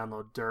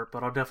download Dirt,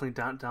 but I'll definitely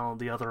download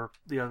the other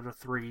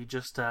three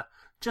just to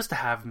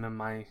have them in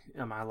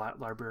my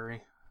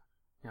library.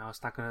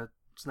 That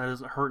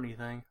doesn't hurt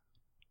anything.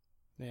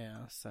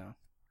 Yeah, so.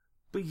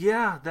 But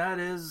yeah, that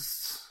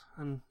is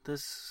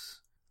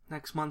this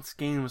next month's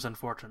games,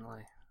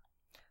 unfortunately.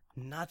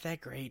 Not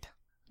that great.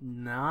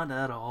 Not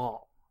at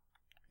all.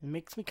 It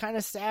makes me kind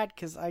of sad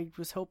because I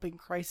was hoping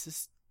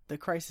the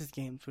Crisis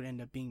games would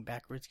end up being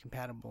backwards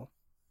compatible.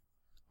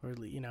 Or,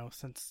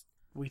 since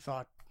we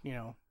thought,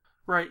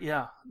 Right,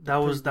 yeah. That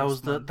was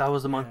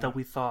the month that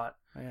we thought.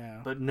 Yeah.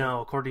 But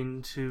no,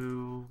 according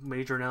to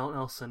Major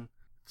Nelson,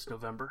 it's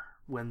November.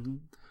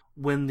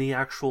 when the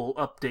actual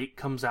update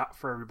comes out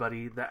for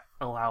everybody that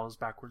allows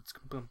backwards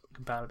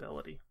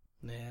compatibility.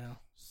 Yeah,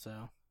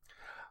 so.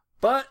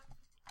 But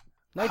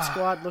Night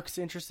Squad looks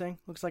interesting.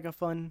 Looks like a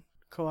fun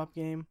co-op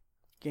game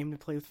to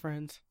play with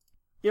friends.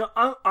 You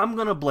know, I'm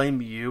gonna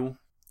blame you,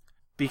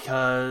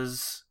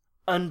 because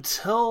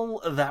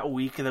until that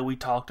week that we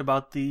talked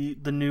about the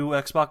new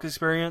Xbox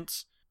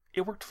experience,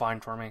 it worked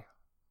fine for me.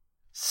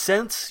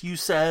 Since you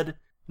said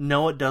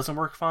no, it doesn't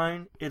work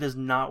fine, it has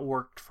not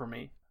worked for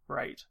me.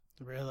 Right?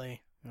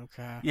 Really?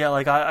 Okay. Yeah,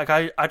 like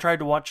I tried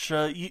to watch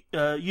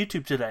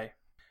YouTube today.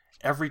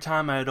 Every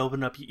time I had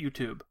opened up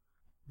YouTube,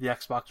 the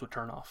Xbox would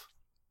turn off.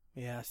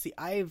 Yeah. See,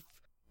 I've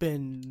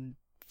been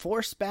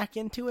forced back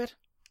into it.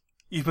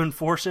 You've been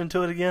forced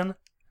into it again?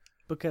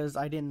 Because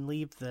I didn't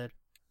leave the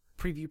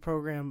preview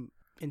program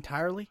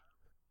entirely.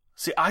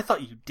 See, I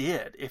thought you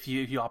did. If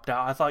you opt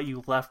out, I thought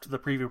you left the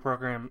preview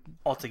program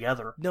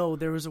altogether. No,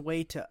 there was a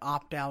way to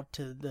opt out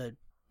to the,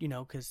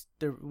 because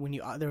when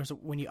you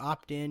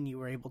opt in, you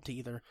were able to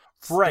either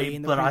stay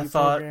in the preview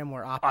program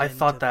or opt in. I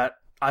thought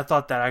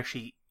that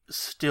actually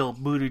still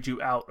booted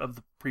you out of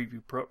the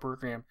preview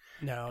program.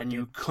 No, and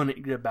you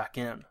couldn't get back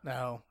in.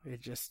 No,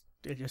 it just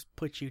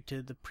puts you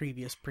to the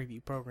previous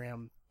preview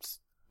program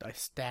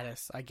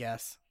status, I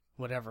guess,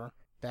 whatever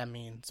that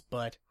means.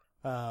 But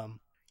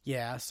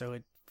yeah, so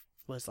it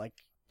was like,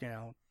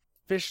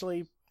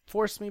 officially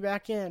forced me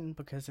back in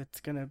because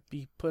it's gonna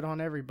be put on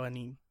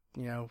everybody,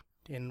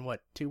 in what,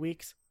 2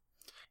 weeks?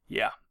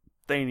 Yeah,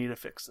 they need to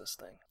fix this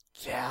thing.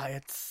 Yeah,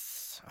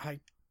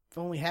 I've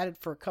only had it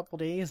for a couple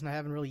days and I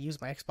haven't really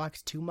used my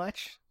Xbox too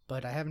much,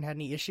 but I haven't had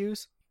any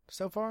issues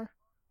so far.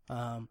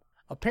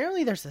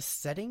 Apparently there's a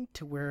setting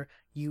to where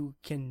you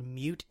can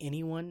mute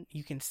anyone.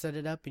 You can set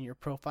it up in your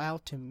profile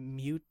to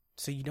mute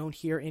so you don't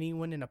hear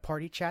anyone in a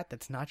party chat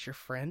that's not your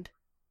friend.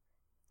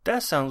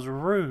 That sounds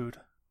rude.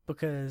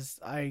 Because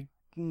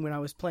when I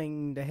was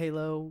playing the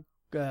Halo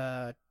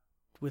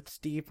with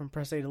Steve from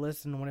Press A to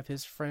Listen, one of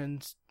his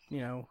friends,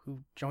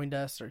 who joined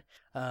us or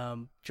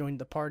joined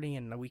the party,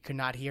 and we could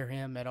not hear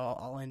him at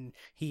all, and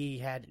he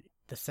had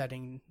that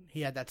setting,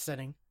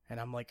 and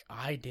I'm like,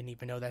 I didn't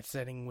even know that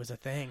setting was a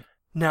thing.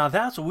 Now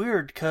that's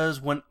weird,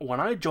 because when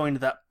I joined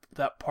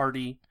that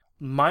party,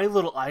 my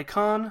little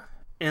icon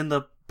in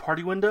the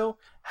party window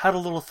had a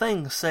little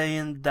thing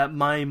saying that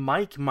my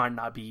mic might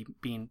not be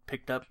being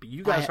picked up, but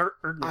you guys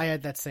heard me. I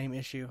had that same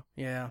issue,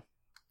 yeah.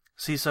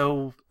 See,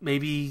 so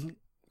maybe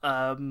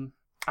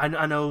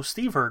I know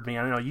Steve heard me,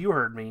 I know you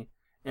heard me,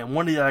 and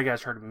one of the other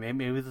guys heard me.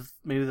 Maybe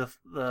the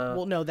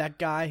Well, no, that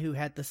guy who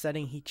had the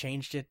setting, he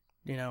changed it,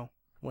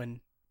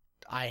 when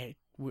I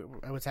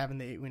was having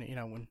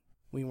when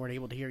we weren't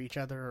able to hear each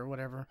other or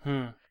whatever.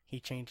 He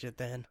changed it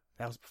then.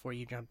 That was before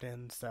you jumped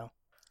in, so.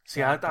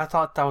 See, I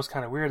thought that was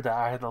kind of weird that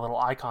I had the little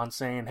icon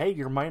saying, "Hey,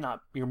 your mic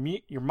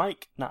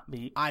not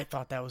be." I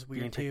thought that was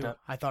weird too. Up.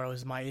 I thought it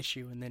was my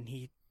issue, and then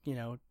he,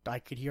 I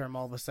could hear him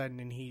all of a sudden,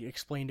 and he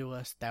explained to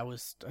us that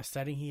was a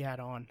setting he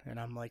had on, and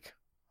I'm like,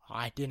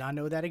 I did not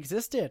know that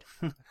existed.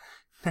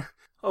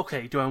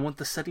 Okay, do I want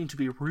the setting to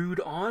be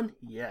rude on?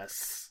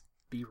 Yes,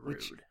 be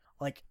rude.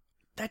 Which,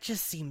 that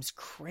just seems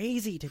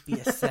crazy to be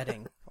a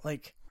setting.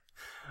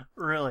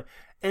 Really?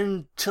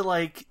 And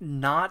to,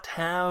 not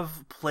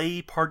have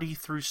play party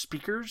through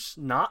speakers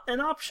not an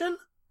option?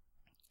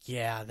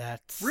 Yeah,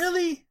 that's...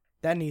 Really?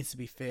 That needs to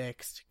be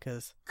fixed,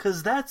 because...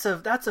 Because that's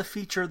a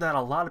feature that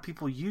a lot of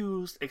people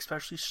use,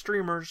 especially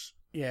streamers.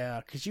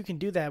 Yeah, because you can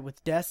do that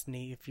with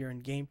Destiny. If you're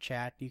in game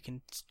chat, you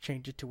can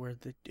change it to where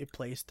it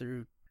plays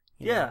through...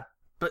 Yeah,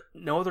 but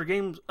no other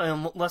games,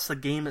 unless the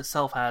game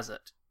itself has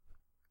it.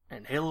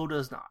 And Halo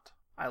does not.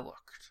 I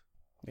looked.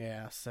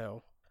 Yeah,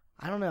 so...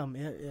 I don't know.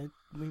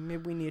 Maybe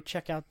we need to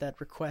check out that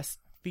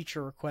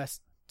feature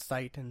request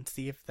site and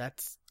see if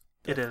that's...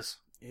 It is.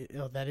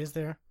 Oh, that is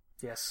there?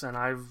 Yes, and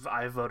I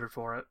voted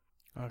for it.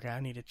 Okay, I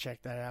need to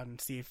check that out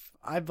and see if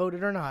I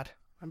voted or not.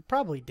 I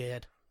probably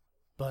did,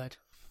 but...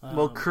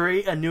 Well,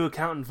 create a new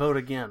account and vote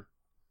again.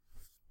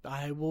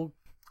 I will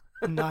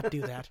not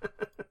do that.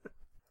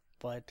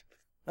 But,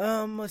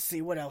 let's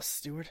see, what else,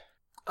 Stuart?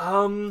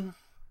 Now,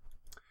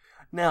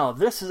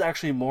 this is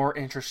actually more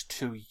interest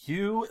to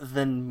you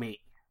than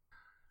me.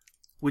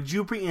 Would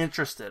you be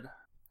interested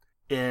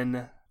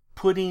in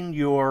putting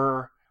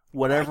your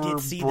whatever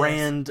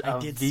brand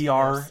of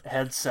VR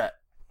headset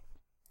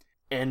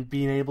and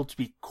being able to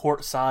be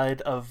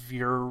courtside of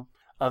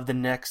the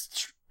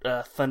next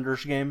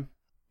Thunders game?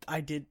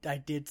 I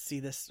did see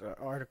this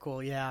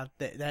article. Yeah,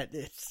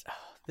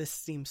 this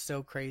seems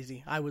so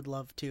crazy. I would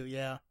love to.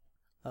 Yeah,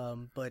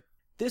 but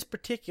this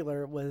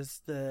particular was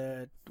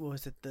the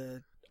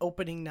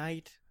opening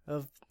night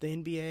of the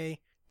NBA.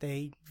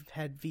 They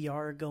had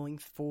VR going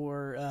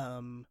for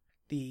I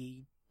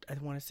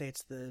want to say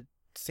it's the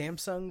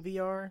Samsung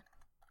VR.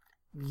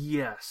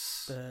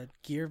 Yes. The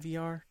Gear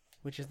VR,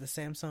 which is the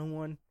Samsung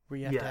one, where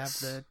you have to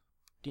have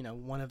the,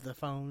 one of the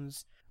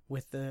phones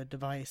with the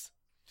device.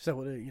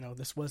 So,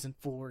 this wasn't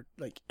for,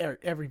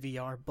 every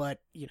VR,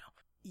 but,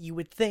 you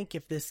would think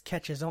if this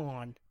catches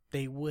on,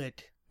 they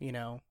would,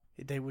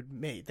 they would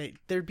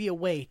there'd be a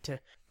way to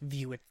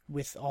view it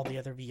with all the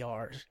other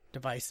VR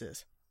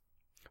devices.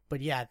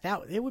 But yeah,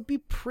 it would be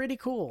pretty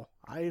cool.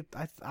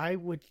 I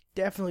would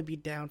definitely be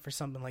down for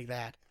something like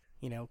that,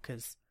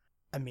 because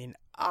I mean,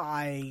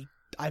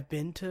 I've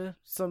been to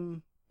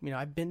some,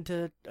 I've been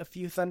to a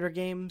few Thunder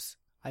games.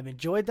 I've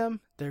enjoyed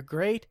them. They're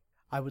great.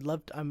 I would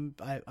love to,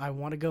 I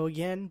want to go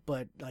again,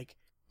 but like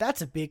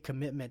that's a big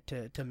commitment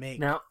to make.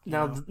 Now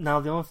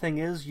the only thing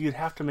is you'd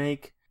have to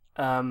make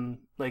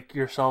like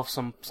yourself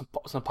some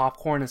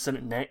popcorn and sit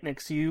it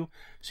next to you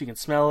so you can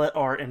smell it,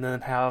 and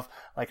then have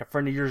like a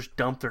friend of yours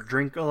dump their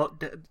drink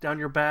down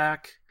your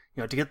back,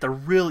 to get the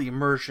real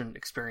immersion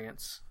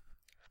experience.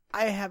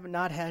 I have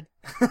not had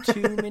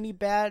too many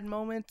bad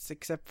moments,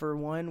 except for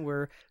one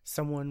where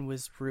someone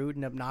was rude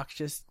and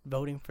obnoxious,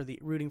 rooting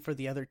for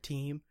the other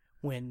team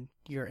when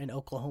you're in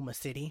Oklahoma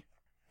City.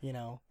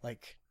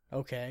 Like,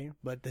 okay,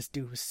 but this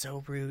dude was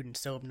so rude and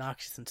so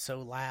obnoxious and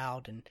so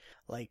loud, and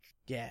like,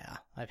 yeah,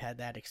 I've had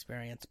that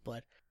experience.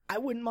 But I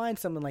wouldn't mind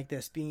something like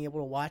this, being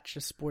able to watch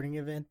a sporting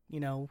event,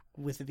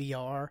 with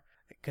VR,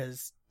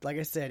 because, like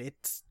I said,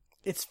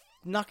 it's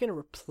not going to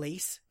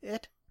replace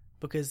it.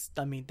 Because,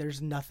 I mean, there's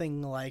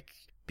nothing like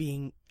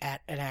being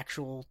at an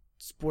actual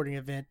sporting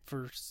event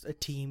for a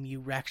team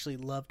you actually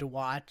love to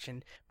watch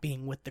and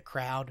being with the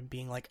crowd and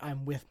being like,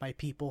 I'm with my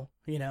people,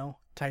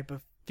 type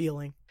of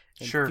feeling.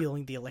 And sure.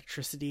 Feeling the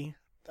electricity.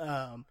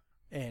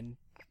 And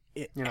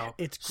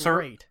it's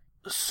great.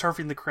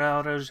 Surfing the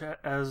crowd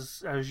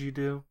as you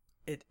do.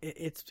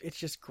 It's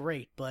just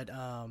great. But,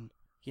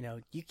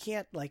 you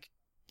can't, like,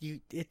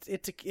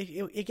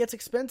 it gets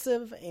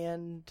expensive,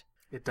 and...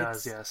 It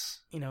does,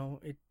 yes.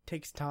 It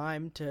takes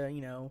time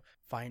to,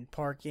 find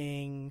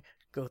parking,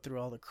 go through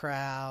all the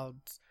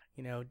crowds,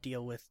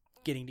 deal with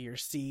getting to your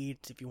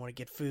seats. If you want to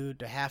get food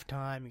to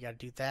halftime, you got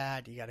to do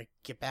that. You got to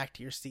get back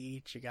to your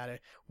seats. You got to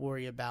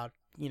worry about,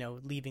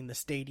 leaving the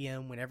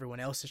stadium when everyone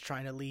else is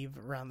trying to leave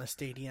around the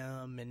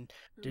stadium. And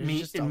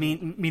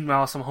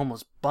meanwhile, some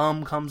homeless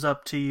bum comes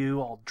up to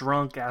you all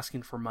drunk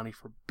asking for money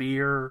for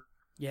beer.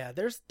 Yeah,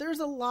 there's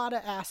a lot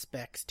of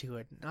aspects to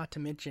it. Not to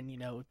mention,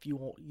 if you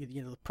want,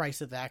 the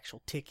price of the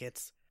actual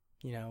tickets,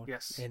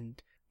 Yes.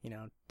 And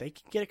they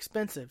can get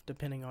expensive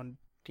depending on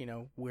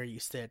where you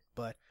sit.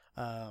 But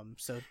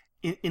so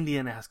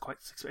Indiana has quite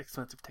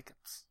expensive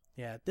tickets.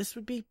 Yeah, this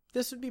would be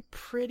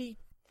pretty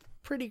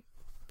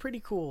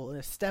cool.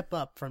 A step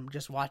up from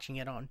just watching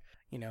it on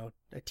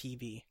a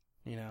TV.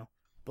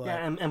 But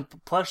yeah, and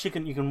plus you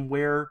can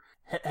wear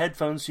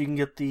headphones so you can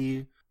get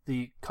the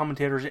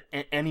commentators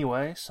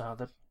anyway, so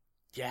that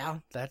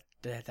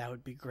that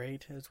would be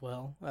great as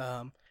well.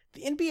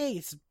 The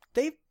NBA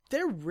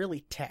they're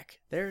really tech.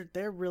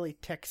 They're really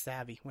tech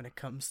savvy when it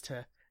comes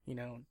to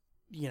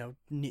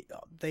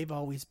they've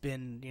always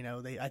been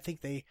I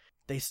think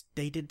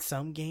they did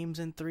some games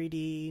in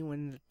 3D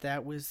when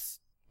that was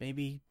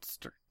maybe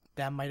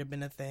that might have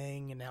been a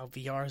thing, and now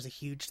VR is a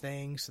huge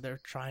thing, so they're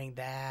trying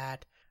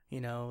that.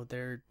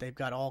 They've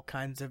got all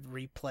kinds of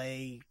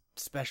replay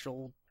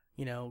special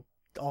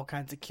all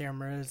kinds of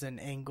cameras and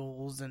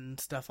angles and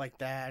stuff like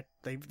that.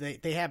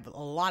 They have a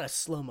lot of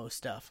slow-mo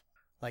stuff.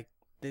 Like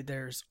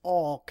there's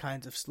all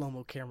kinds of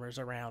slow-mo cameras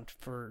around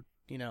for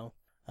the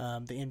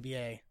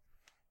NBA,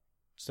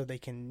 so they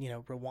can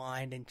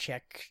rewind and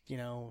check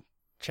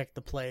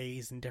the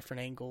plays and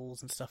different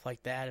angles and stuff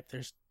like that if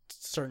there's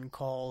certain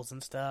calls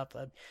and stuff.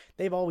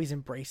 They've always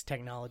embraced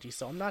technology,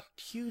 so I'm not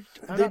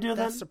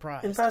that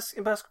surprised.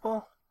 In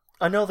basketball?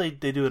 I know they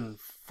do it in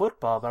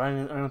football, but I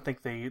don't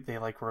think they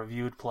like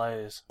reviewed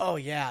plays. Oh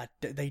yeah,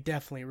 they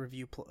definitely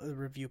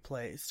review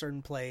plays.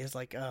 Certain plays,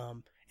 like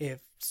if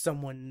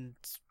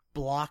someone's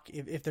block,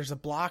 if there's a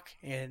block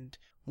and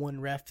one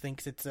ref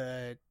thinks it's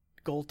a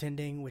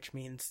goaltending, which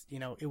means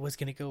it was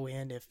going to go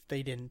in if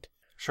they didn't.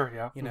 Sure,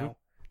 yeah.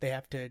 They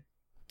have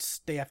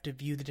to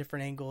view the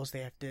different angles. They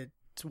have to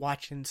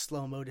watch in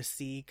slow mo to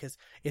see, because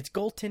it's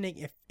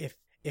goaltending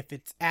if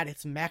it's at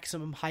its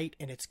maximum height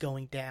and it's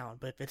going down,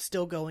 but if it's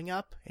still going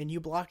up and you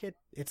block it,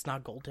 it's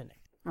not goaltending.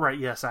 Right,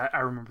 yes, I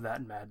remember that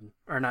in Madden.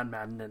 Or not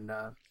Madden, in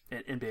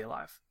NBA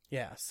Live.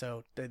 Yeah,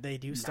 so they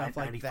do stuff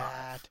like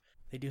that.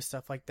 They do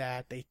stuff like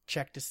that. They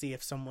check to see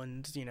if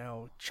someone's,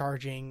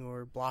 charging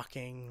or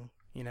blocking,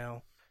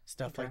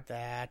 stuff like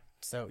that.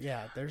 So,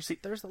 yeah, there's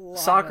a lot.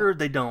 Soccer,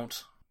 they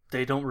don't.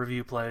 They don't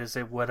review plays.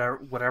 They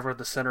whatever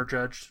the center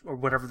judge or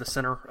whatever the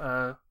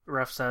center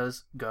ref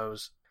says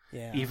goes.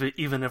 Yeah.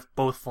 Even if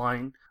both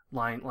line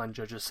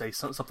judges say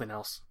something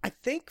else. I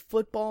think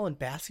football and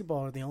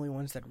basketball are the only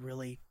ones that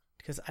really,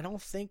 because I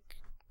don't think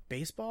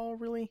baseball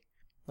really,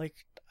 like,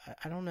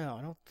 I don't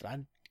know. I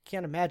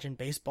can't imagine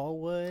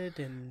baseball would.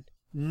 And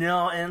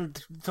no,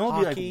 and there'll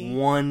be like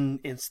one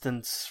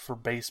instance for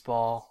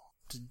baseball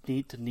to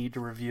need to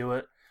review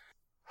it.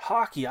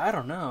 Hockey, I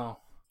don't know.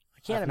 I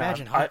can't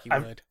imagine hockey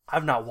would.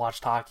 I've not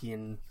watched hockey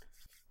in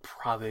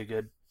probably a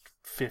good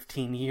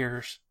 15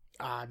 years.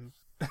 I'm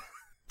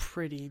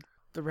pretty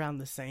around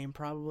the same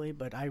probably,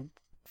 but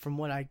from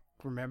what I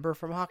remember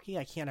from hockey,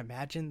 I can't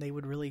imagine they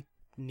would really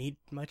need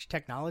much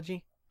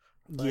technology.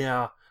 But...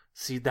 Yeah,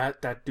 See,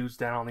 that dude's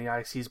down on the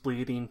ice. He's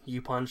bleeding.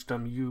 You punched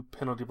him. You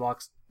penalty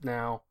blocks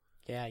now.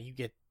 Yeah, you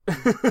get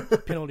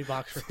penalty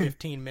box for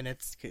 15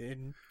 minutes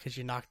because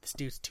you knocked this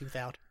dude's tooth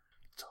out.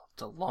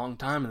 It's a long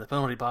time in the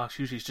penalty box.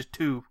 Usually it's just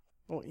 2.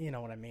 Well, you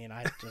know what I mean.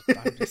 I'm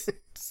just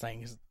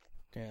saying,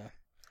 yeah.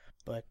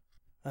 But,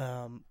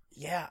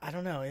 yeah, I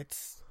don't know.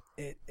 It's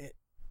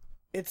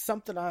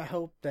something I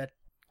hope that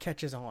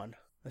catches on,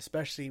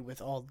 especially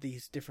with all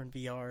these different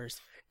VRs,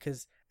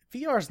 because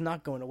VR is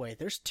not going away.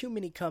 There's too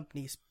many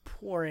companies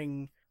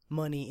pouring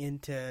money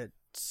into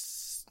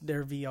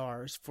their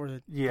VRs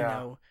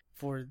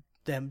for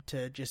them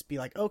to just be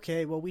like,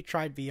 okay, well, we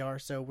tried VR,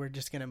 so we're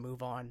just gonna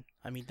move on.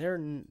 I mean, they're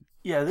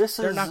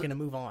not gonna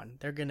move on.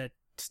 They're gonna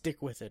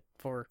stick with it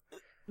for.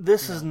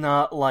 This is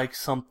not like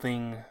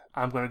something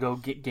I'm gonna go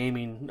get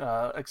gaming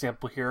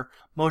example here.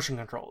 Motion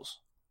controls.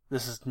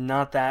 This is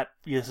not that.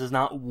 This is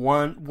not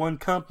one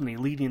company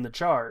leading the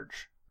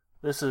charge.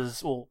 This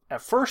is, well,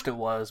 at first it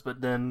was,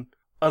 but then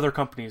other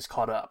companies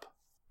caught up,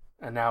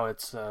 and now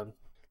it's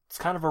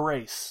kind of a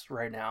race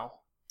right now.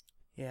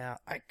 Yeah,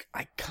 I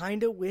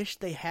kind of wish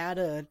they had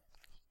a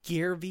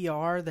Gear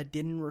VR that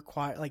didn't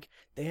require, like,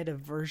 they had a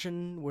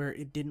version where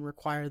it didn't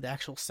require the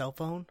actual cell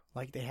phone.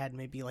 Like, they had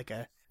maybe like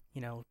a, I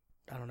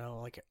don't know,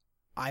 like an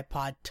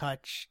iPod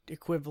Touch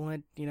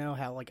equivalent,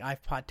 how like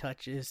iPod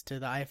Touch is to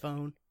the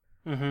iPhone.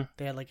 Mm-hmm.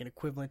 They had like an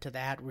equivalent to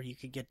that where you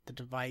could get the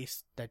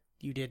device that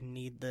you didn't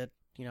need that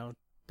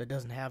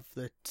doesn't have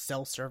the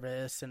cell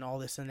service and all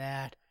this and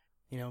that,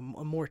 a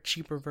more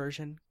cheaper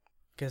version.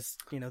 Because,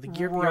 the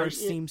Gear VR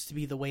seems to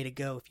be the way to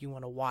go if you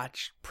want to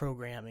watch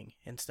programming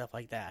and stuff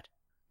like that.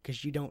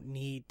 Because you don't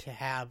need to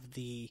have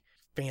the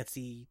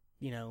fancy,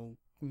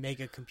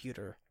 mega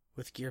computer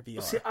with Gear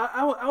VR. See,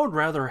 I would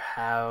rather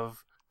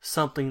have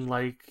something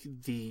like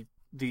the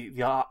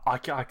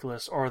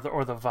Oculus or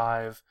the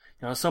Vive,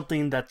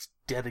 something that's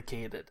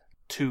dedicated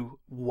to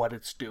what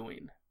it's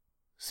doing.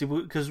 See,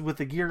 because with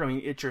the Gear, I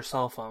mean, it's your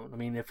cell phone. I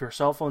mean, if your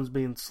cell phone's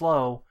being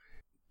slow,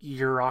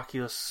 your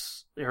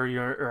Oculus or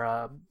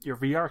your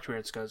VR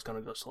experience is going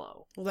to go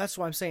slow. Well, that's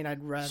why I'm saying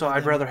I'd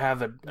rather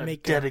have a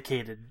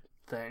dedicated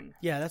thing.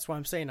 Yeah, that's why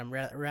I'm saying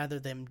rather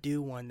them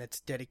do one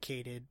that's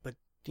dedicated, but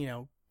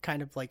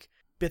kind of like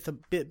bit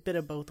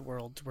of both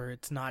worlds, where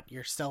it's not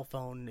your cell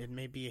phone and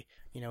maybe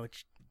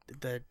it's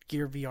the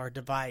Gear VR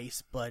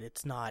device, but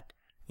it's not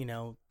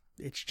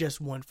it's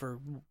just one for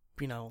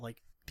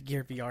like the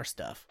Gear VR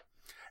stuff.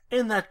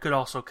 And that could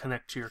also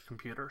connect to your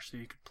computer, so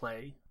you could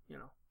play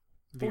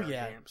VR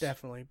games.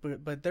 Definitely.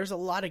 But there's a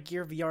lot of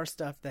Gear VR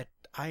stuff that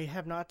I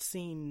have not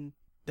seen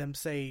them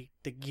say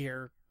the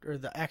Gear or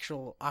the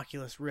actual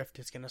Oculus Rift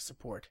is going to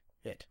support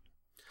it.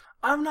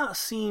 I've not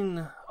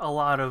seen a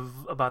lot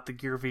about the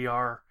Gear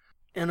VR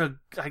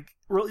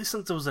really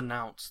since it was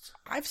announced.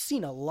 I've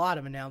seen a lot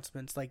of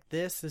announcements like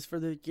this is for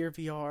the Gear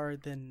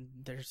VR. Then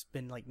there's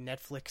been like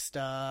Netflix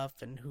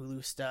stuff and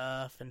Hulu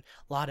stuff and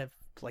a lot of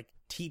like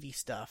TV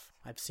stuff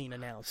I've seen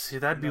announced. See,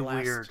 that'd be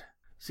weird.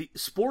 See,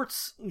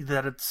 sports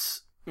that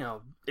it's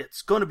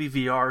going to be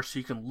VR, so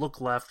you can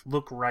look left,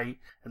 look right,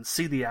 and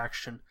see the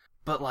action.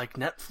 But like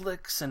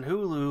Netflix and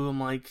Hulu, I'm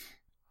like,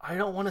 I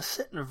don't want to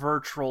sit in a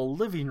virtual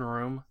living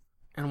room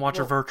and watch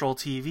a virtual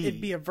TV. It'd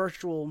be a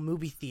virtual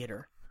movie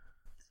theater.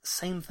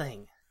 Same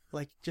thing.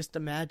 Like, just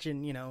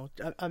imagine,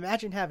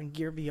 imagine having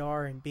Gear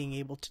VR and being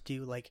able to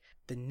do like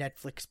the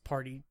Netflix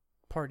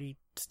party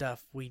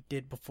stuff we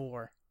did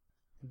before.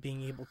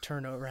 Being able to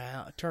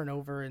turn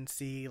over and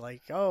see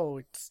like, oh,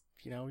 it's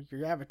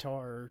your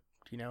avatar, or,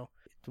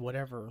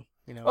 whatever.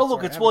 Oh,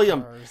 look, it's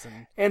William,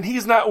 and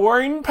he's not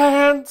wearing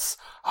pants.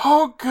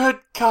 Oh, good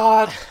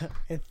God!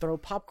 And throw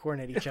popcorn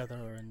at each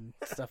other and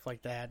stuff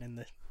like that.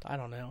 And I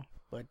don't know,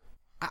 but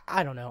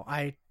I don't know.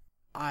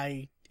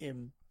 I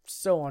am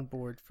so on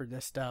board for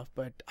this stuff,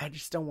 but I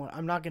just don't want.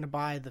 I'm not going to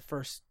buy the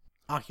first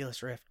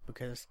Oculus Rift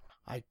because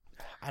I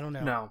don't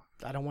know. No,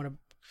 I don't want to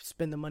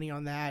spend the money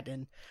on that,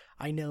 and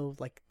I know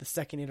like the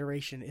second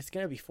iteration it's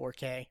going to be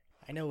 4K.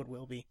 I know it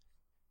will be.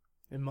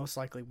 It most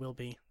likely will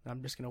be.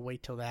 I'm just going to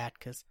wait till that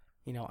because,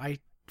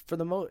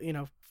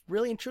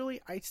 really and truly,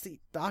 I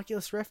see the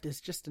Oculus Rift is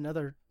just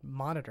another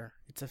monitor.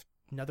 It's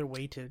another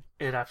way to...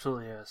 It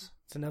absolutely is.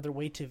 It's another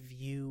way to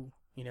view,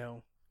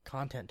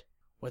 content,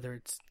 whether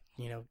it's,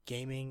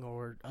 gaming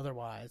or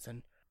otherwise.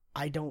 And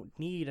I don't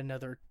need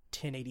another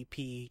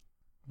 1080p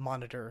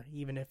monitor,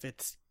 even if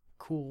it's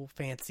cool,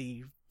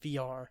 fancy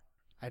VR.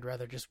 I'd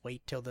rather just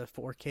wait till the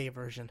 4K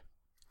version.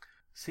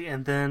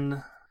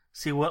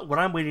 See, what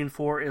I'm waiting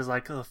for is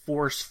like the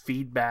force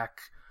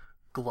feedback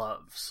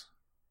gloves.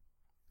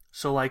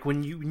 So like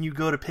when you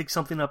go to pick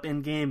something up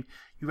in game,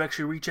 you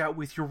actually reach out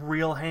with your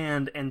real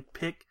hand and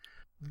pick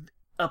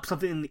up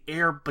something in the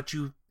air, but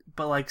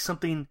like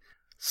something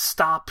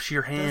stops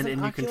your hand. Doesn't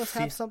and Oculus you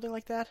can have something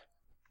like that?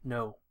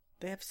 No.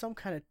 They have some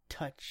kind of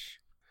touch.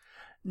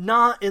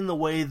 Not in the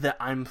way that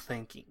I'm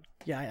thinking.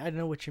 Yeah, I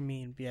know what you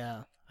mean.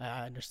 Yeah,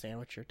 I understand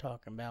what you're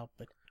talking about,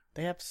 but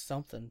they have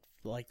something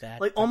like that.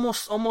 Like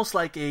almost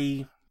like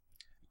a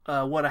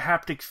what a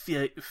haptic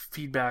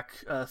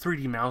feedback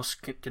 3D mouse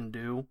can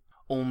do,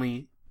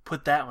 only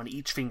put that on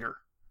each finger.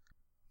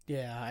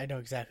 Yeah, I know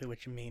exactly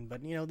what you mean,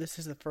 but this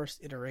is the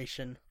first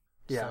iteration.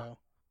 Yeah. So,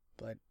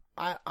 but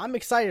I'm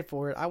excited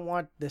for it. I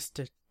want this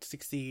to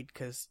succeed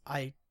because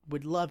I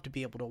would love to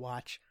be able to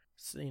watch,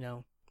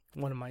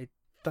 one of my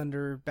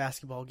Thunder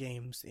basketball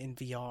games in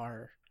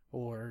VR,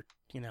 or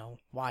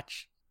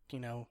watch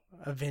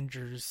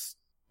Avengers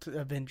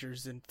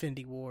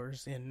Infinity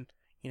Wars in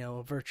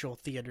a virtual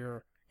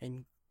theater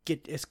and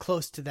get as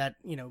close to that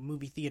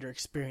movie theater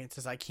experience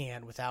as I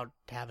can without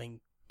having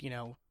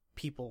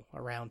people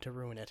around to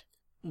ruin it.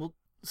 Well,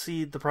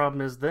 see, the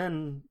problem is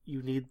then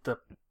you need the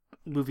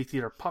movie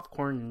theater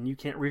popcorn, and you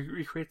can't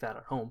recreate that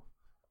at home.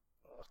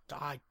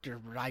 I'm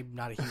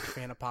not a huge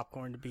fan of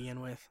popcorn to begin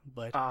with,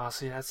 but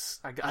see, that's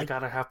I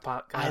gotta have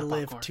I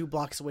live popcorn. 2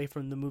 blocks away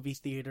from the movie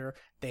theater.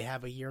 They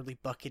have a yearly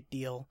bucket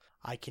deal.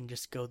 I can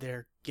just go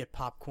there, get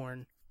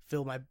popcorn,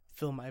 fill my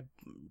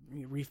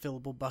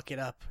refillable bucket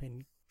up,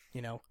 and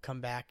come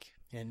back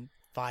in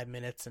 5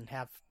 minutes and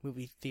have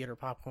movie theater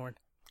popcorn.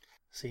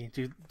 See,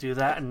 do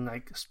that and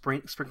like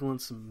sprinkle in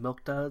some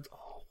Milk Duds.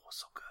 Oh,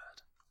 so good.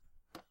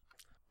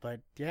 But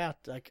yeah,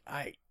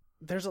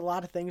 there's a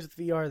lot of things with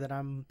VR that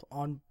I'm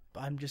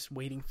just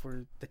waiting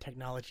for the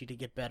technology to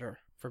get better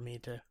for me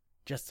to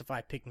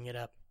justify picking it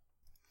up.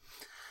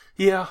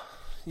 Yeah.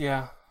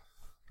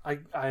 I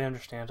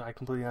understand. I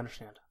completely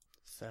understand.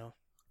 So,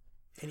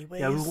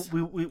 anyways, yeah,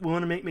 we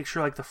want to make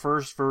sure like the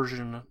first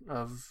version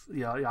of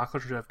the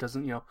Oculus Rift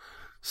doesn't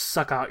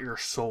suck out your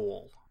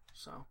soul.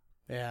 So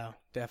yeah,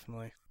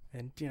 definitely,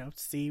 and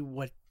see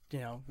what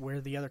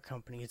where the other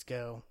companies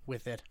go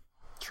with it.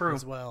 True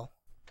as well.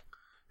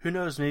 Who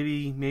knows?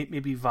 Maybe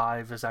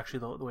Vive is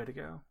actually the way to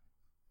go.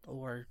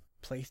 Or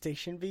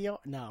PlayStation VR?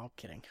 No, I'm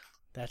kidding.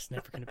 That's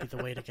never going to be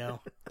the way to go.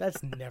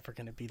 That's never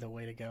going to be the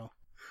way to go.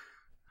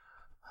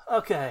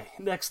 Okay,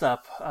 next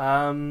up.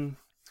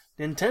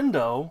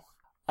 Nintendo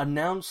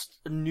announced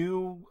a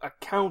new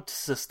account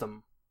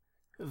system.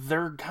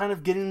 They're kind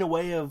of getting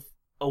away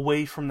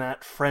from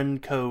that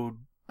friend code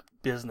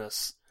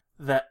business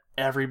that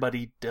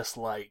everybody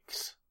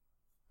dislikes.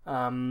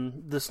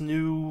 This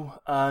new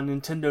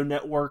Nintendo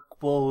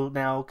network will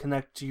now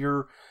connect to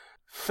your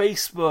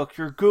Facebook,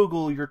 your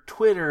Google, your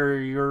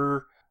Twitter,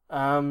 your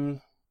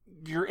Instagram.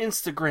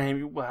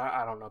 Well,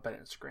 I don't know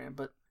about Instagram,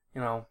 but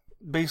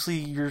basically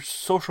your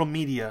social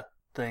media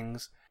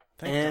things.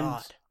 Thank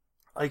God.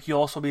 Like you'll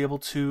also be able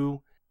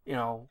to,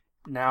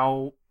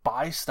 now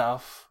buy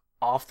stuff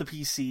off the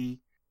PC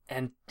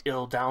and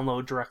it'll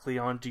download directly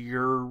onto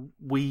your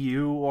Wii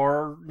U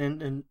or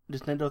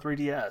Nintendo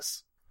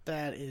 3DS.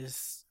 That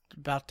is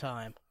about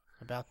time.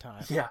 About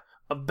time. Yeah,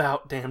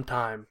 about damn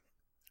time.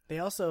 They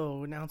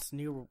also announced a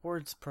new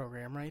rewards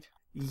program, right?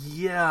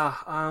 Yeah,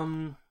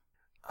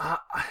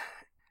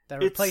 that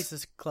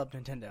replaces Club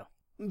Nintendo.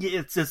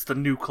 Yeah, it's the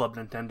new Club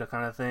Nintendo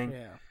kind of thing.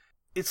 Yeah.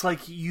 It's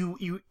like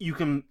you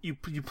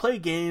play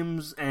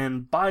games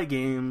and buy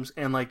games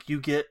and like you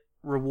get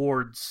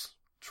rewards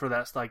for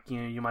that. Like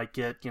you might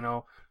get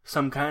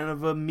some kind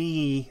of a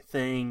me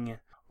thing,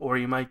 or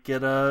you might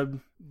get a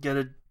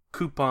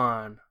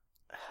coupon.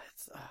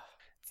 It's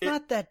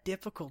not that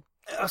difficult.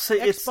 I'll say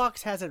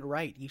Xbox has it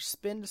right. You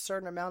spend a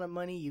certain amount of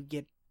money, you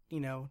get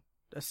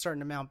a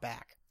certain amount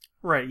back.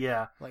 Right.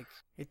 Yeah. Like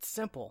it's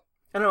simple.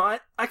 I know.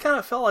 I kind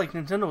of felt like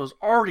Nintendo was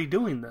already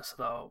doing this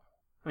though.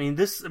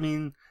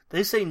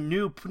 They say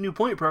new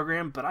point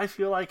program, but I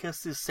feel like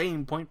it's the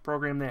same point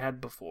program they had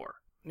before.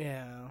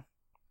 Yeah,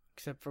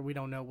 except for we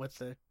don't know what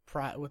the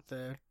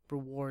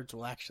rewards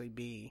will actually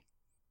be.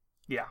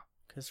 Yeah,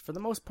 because for the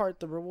most part,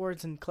 the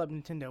rewards in Club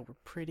Nintendo were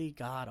pretty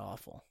god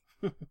awful.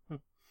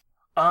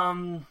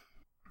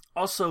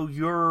 Also,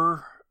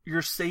 your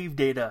save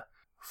data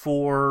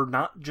for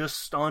not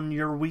just on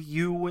your Wii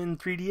U and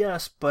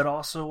 3DS, but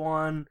also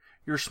on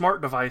your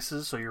smart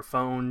devices, so your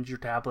phones, your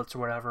tablets, or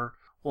whatever,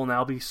 will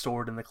now be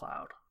stored in the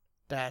cloud.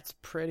 That's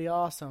pretty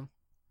awesome.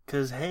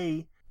 Because,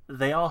 hey,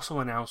 they also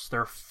announced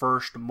their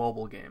first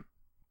mobile game.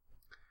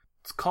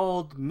 It's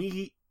called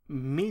Mi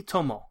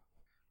Tomo,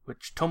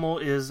 which Tomo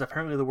is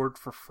apparently the word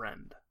for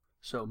friend.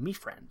 So, Mi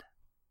Friend.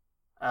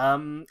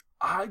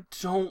 I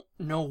don't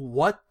know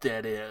what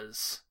that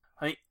is.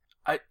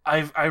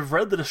 I've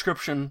read the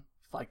description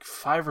like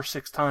 5 or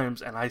 6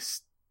 times, and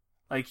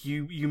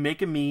you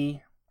make a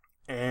me,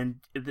 and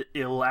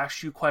it'll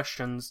ask you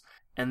questions,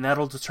 and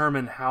that'll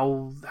determine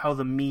how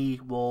the me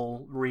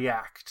will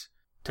react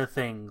to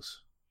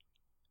things.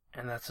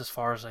 And that's as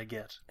far as I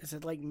get. Is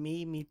it like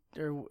the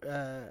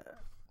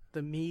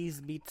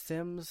Mii's meet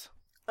Sims?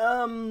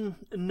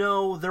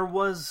 No, there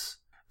was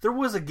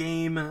a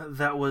game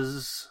that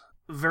was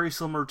very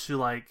similar to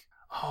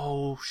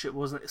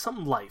wasn't it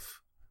something Life?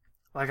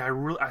 Like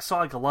I saw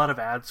like a lot of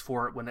ads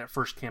for it when it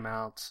first came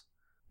out.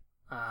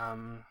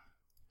 It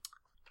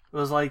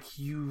was like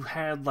you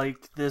had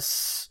like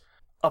this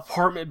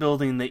apartment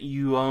building that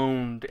you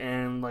owned,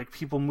 and like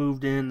people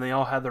moved in, they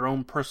all had their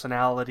own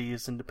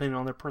personalities, and depending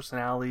on their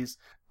personalities,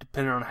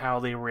 depending on how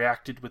they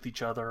reacted with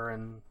each other,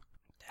 and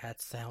that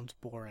sounds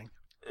boring.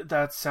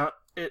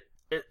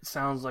 It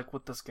sounds like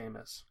what this game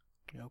is.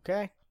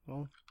 Okay.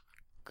 Well,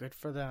 Good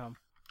for them.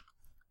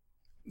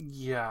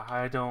 Yeah,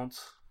 I don't.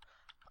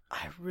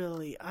 I'm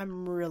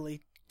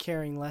really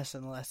caring less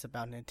and less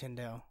about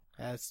Nintendo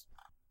as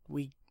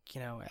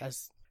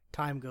as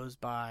time goes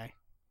by.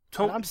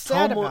 I'm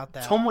sad about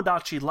that.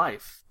 Tomodachi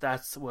Life,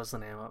 that was the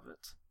name of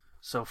it.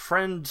 So,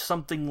 friend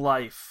something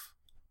life.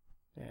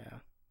 Yeah.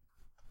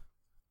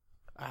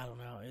 I don't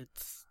know.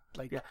 It's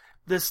like... Yeah,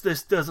 this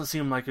doesn't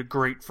seem like a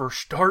great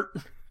first start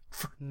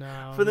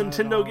for the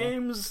Nintendo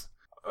games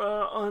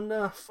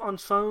on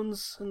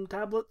phones and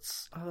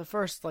tablets. The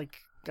first, I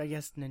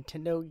guess,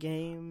 Nintendo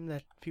game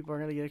that people are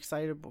going to get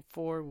excited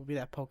for will be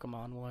that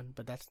Pokemon one,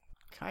 but that's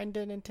kind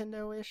of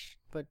Nintendo-ish,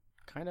 but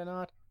kind of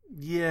not.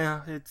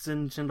 Yeah, it's a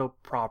Nintendo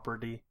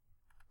property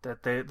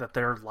that they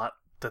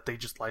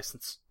just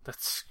license.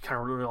 That's kind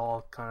of really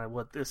all kind of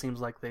what it seems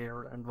like they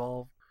are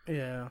involved.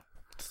 Yeah,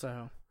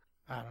 so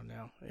I don't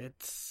know.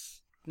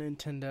 It's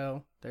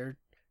Nintendo.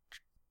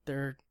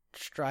 They're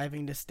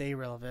striving to stay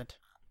relevant.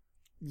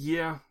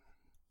 Yeah.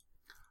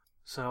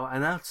 So,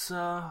 and that's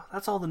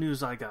all the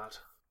news I got.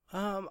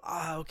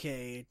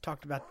 Okay.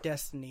 Talked about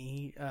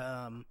Destiny.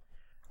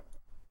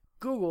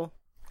 Google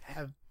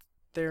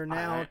they're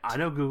now. I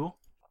know Google.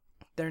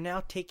 They're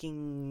now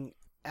taking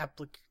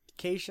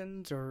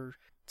applications or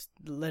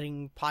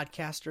letting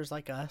podcasters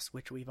like us,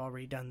 which we've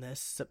already done this,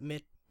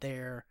 submit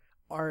their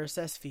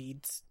RSS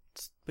feeds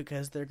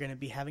because they're going to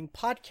be having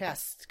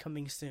podcasts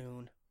coming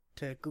soon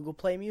to Google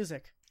Play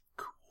Music.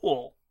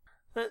 Cool.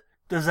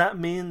 Does that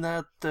mean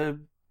that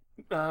the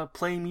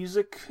Play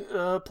Music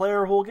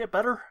player will get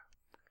better?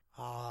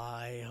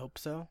 I hope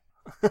so.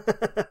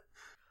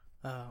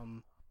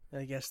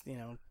 I guess,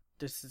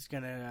 this is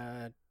going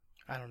to,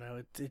 I don't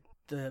know,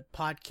 the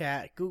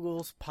podcast,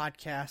 Google's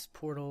podcast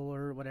portal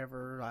or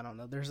whatever, I don't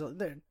know. There's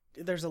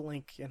a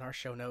link in our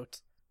show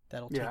notes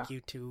that'll take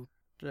you to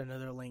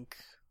another link.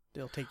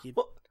 They'll take you...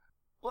 Well,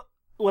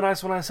 when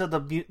I said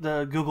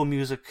the Google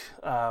Music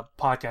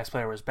podcast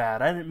player was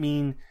bad, I didn't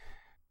mean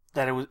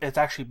that it's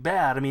actually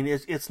bad. I mean,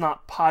 it's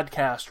not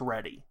podcast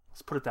ready.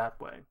 Let's put it that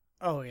way.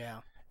 Oh,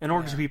 yeah. In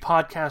order to be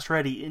podcast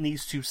ready, it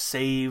needs to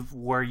save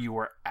where you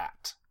were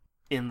at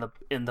in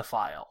the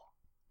file.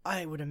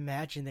 I would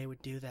imagine they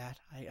would do that.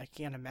 I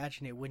can't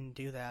imagine it wouldn't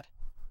do that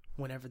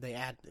whenever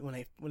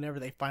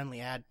they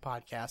finally add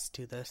podcasts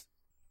to this.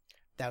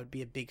 That would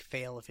be a big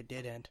fail if it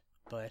didn't.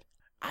 But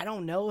I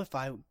don't know if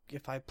I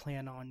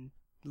plan on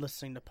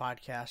listening to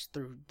podcasts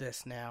through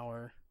this now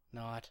or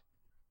not.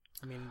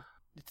 I mean,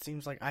 it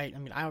seems like I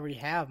already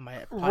have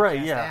my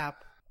podcast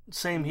app.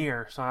 Same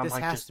here. So this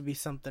has to be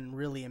something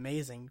really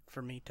amazing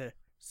for me to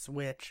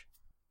switch.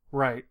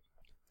 Right.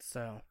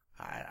 So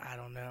I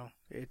don't know.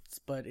 It's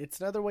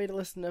another way to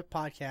listen to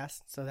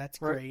podcasts, so that's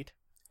great.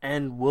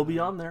 And we'll be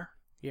on there.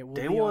 Yeah,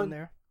 we'll be on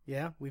there.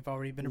 Yeah, we've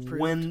already been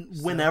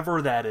approved.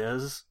 Whenever that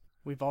is.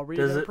 We've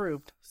already been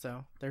approved,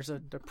 so there's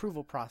an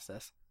approval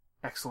process.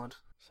 Excellent.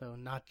 So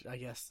I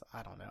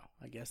don't know.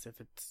 I guess if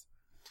it's...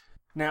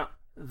 Now,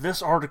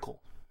 this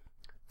article,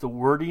 the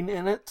wording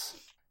in it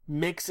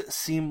makes it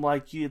seem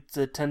like it's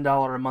a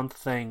 $10 a month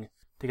thing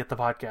to get the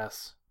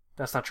podcasts.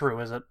 That's not true,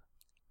 is it?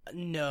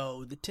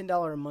 No, the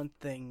 $10 a month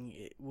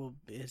thing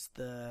is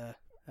the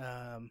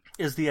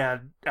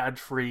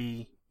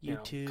ad-free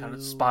YouTube kind of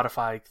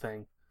Spotify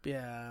thing.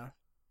 Yeah.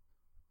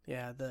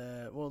 Yeah,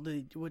 the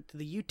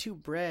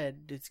YouTube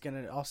Red, it's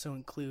going to also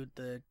include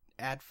the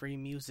ad-free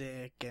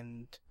music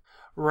and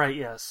right,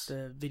 yes,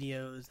 the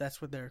videos.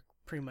 That's what they're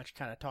pretty much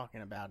kind of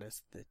talking about,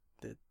 is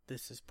that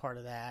this is part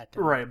of that.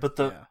 And, right, but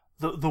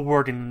the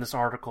wording in this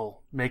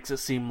article makes it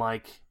seem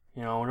like,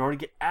 in order to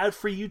get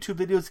ad-free YouTube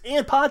videos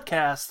and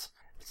podcasts,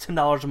 it's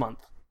 $10 a month.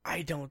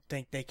 I don't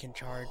think they can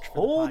charge for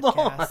Hold the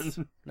podcast.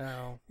 on.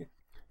 No. Do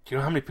you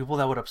know how many people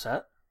that would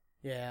upset?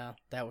 Yeah,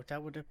 that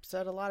would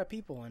upset a lot of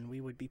people, and we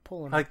would be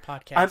pulling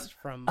podcasts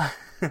from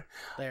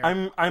there.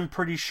 I'm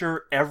pretty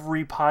sure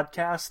every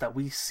podcast that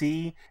we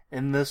see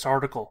in this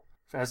article,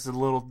 as a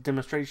little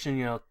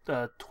demonstration,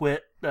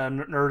 Twit,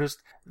 Nerdist,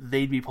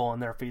 they'd be pulling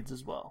their feeds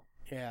as well.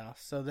 Yeah,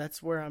 so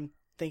that's where I'm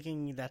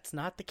thinking that's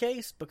not the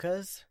case,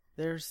 because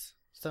there's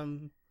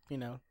some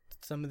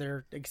of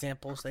their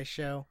examples they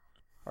show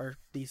are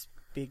these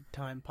big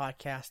time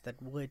podcasts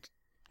that would,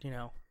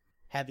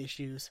 have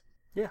issues.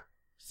 Yeah.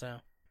 So,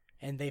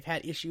 and they've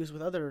had issues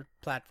with other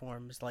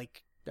platforms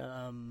like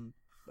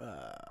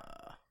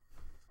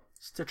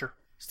Stitcher.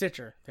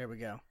 Stitcher, there we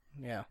go.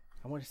 Yeah.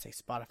 I wanted to say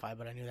Spotify,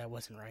 but I knew that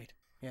wasn't right.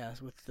 Yeah,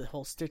 with the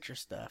whole Stitcher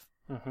stuff.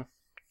 Mm-hmm.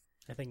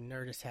 I think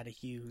Nerdist had a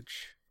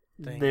huge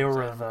thing. They were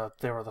the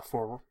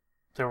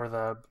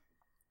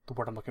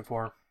word I'm looking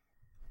for.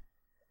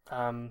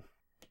 The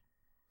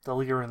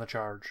leader in the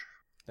charge.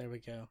 There we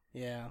go.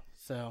 Yeah.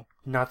 So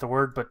not the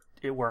word, but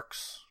it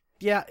works.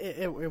 Yeah,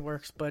 it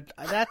works. But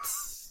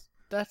that's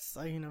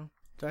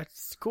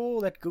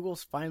cool that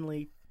Google's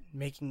finally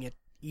making it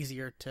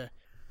easier to,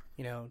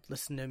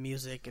 listen to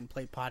music and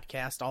play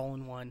podcast all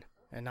in one,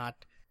 and not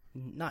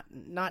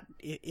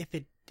if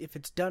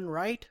it's done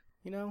right,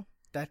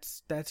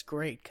 that's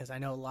great, because I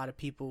know a lot of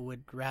people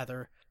would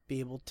rather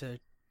be able to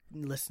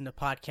listen to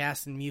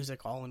podcasts and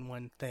music all in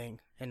one thing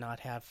and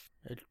not have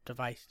a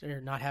device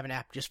or not have an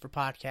app just for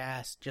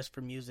podcasts, just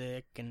for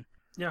music and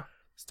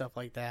stuff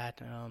like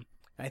that.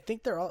 I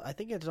think I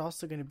think it's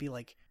also going to be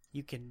like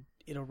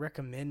it'll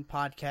recommend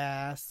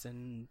podcasts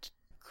and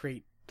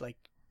create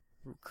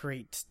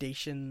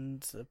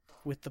stations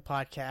with the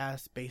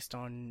podcast based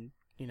on,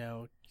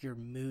 your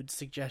mood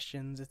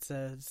suggestions, it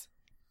says.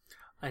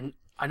 I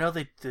know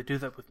they do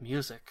that with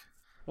music.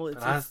 Well,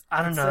 I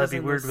don't know. That'd be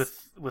weird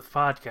with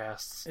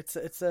podcasts.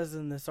 It says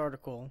in this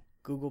article,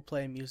 Google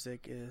Play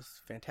Music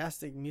is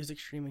fantastic music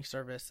streaming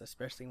service,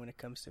 especially when it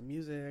comes to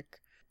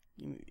music.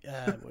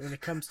 When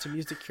it comes to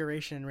music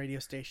curation and radio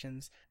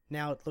stations,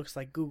 now it looks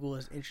like Google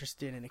is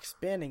interested in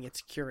expanding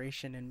its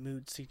curation and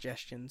mood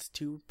suggestions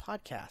to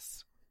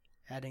podcasts,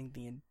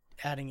 adding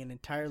an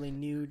entirely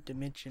new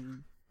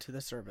dimension to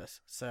the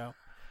service. So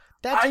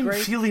that's I'm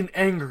great. feeling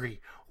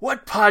angry.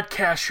 What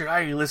podcast should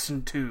I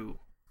listen to?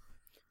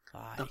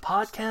 The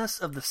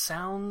podcast of the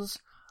sounds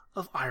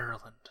of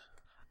Ireland.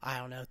 I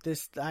don't know.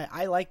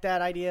 I like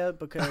that idea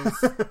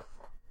because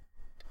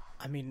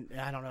I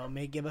don't know, it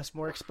may give us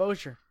more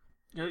exposure.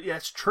 Yeah,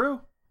 it's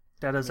true.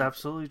 That is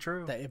absolutely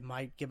true. That it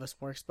might give us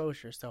more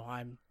exposure. So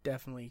I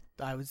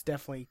was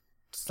definitely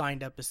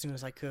signed up as soon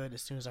as I could,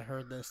 as soon as I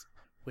heard this,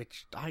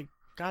 which I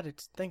gotta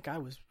think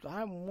I'm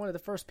one of the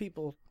first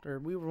people, or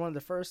we were one of the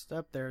first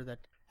up there that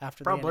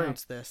after they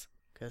announced this,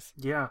 because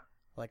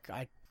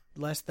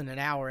less than an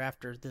hour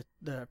after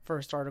the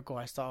first article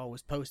I saw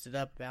was posted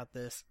up about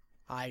this,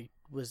 I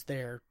was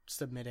there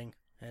submitting,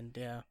 and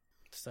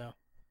so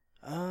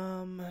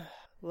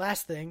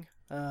last thing,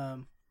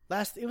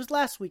 it was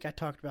last week I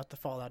talked about the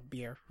Fallout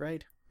beer,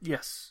 right?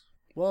 Yes.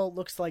 Well, it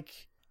looks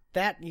like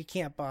that you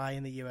can't buy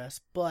in the U.S.,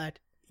 but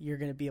you're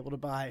going to be able to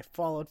buy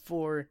Fallout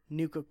 4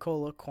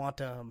 Nuka-Cola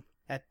Quantum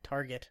at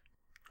Target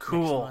next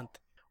month,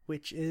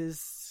 which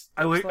is...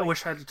 I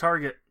wish I had a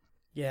Target.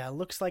 Yeah,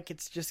 looks like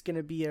it's just going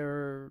to be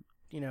a,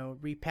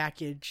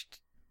 repackaged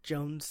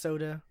Jones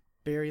Soda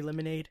Berry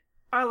Lemonade.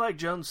 I like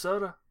Jones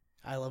Soda.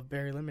 I love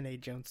Berry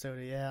Lemonade Jones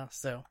Soda, yeah,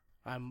 so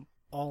I'm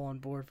all on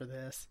board for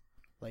this.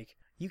 Like,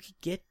 you can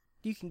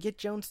get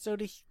Jones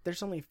Soda.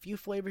 There's only a few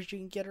flavors you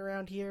can get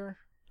around here.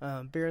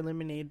 Berry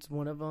Lemonade's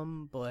one of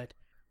them, but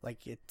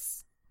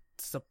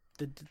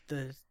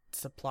the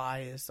supply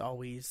is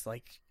always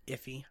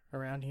iffy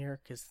around here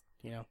because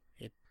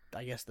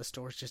I guess the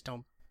stores just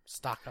don't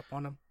stock up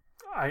on them.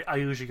 I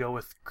usually go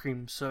with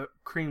cream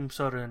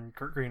soda and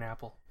green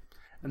apple,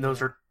 and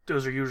those are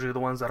usually the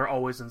ones that are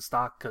always in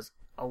stock because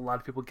a lot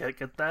of people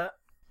get that.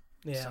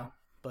 Yeah, so.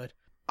 But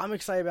I'm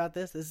excited about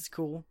this. This is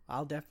cool.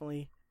 I'll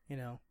definitely,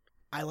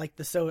 I like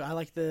the soda. I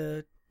like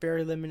the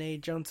Berry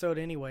Lemonade Jones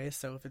Soda anyway.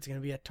 So if it's gonna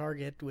be at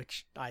Target,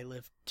 which I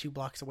live 2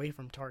 blocks away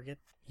from Target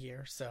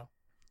here, so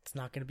it's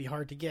not gonna be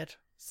hard to get.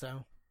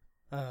 So,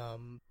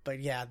 but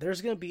yeah,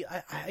 there's gonna be.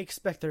 I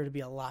expect there to be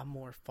a lot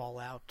more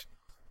Fallout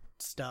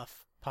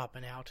stuff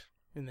popping out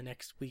in the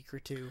next week or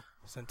two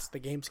since the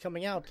game's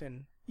coming out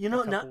in a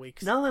couple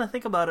weeks. Now that I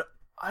think about it,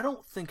 I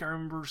don't think I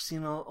remember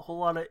seeing a whole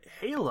lot of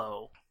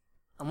Halo,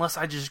 unless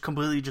I just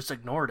completely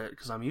ignored it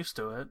because I'm used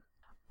to it.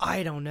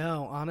 I don't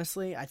know,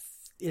 honestly.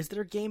 Is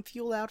there Game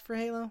Fuel out for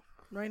Halo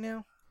right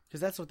now? Because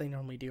that's what they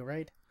normally do,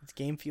 right? It's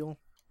Game Fuel.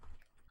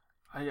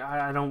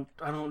 I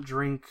don't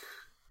drink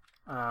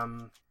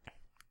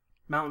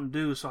Mountain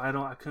Dew, so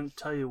I couldn't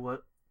tell you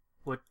what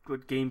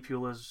Game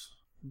Fuel is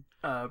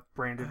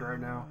branded right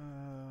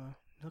now.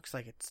 Looks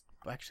like it's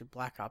actually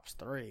Black Ops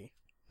 3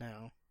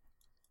 now.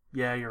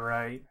 Yeah, you're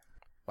right.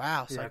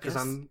 Wow. So yeah, because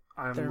I'm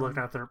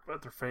looking at their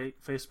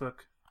Facebook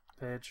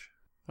page.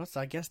 Well, so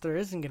I guess there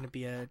isn't going to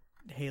be a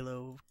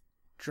Halo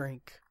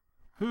drink.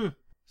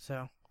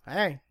 So,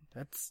 hey,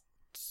 that's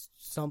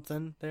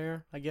something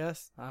there, I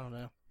guess. I don't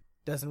know.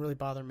 Doesn't really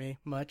bother me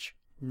much.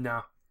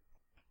 No.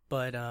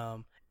 But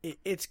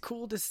it's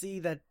cool to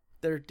see that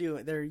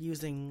they're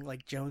using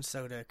Jones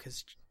Soda,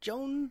 because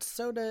Jones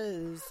Soda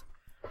is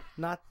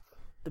not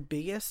the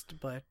biggest,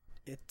 but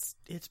it's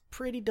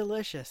pretty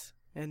delicious,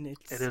 and it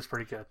is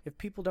pretty good. If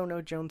people don't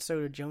know Jones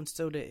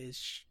Soda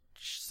is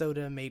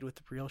soda made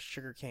with real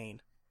sugar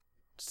cane.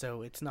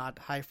 So it's not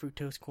high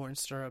fructose corn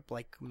syrup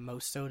like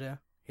most soda.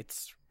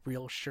 It's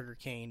real sugar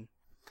cane.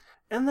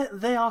 And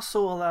they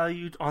also allow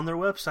you on their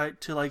website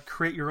to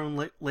create your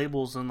own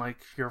labels and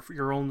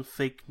your own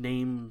fake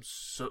name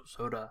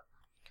soda.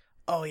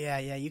 Oh yeah.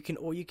 You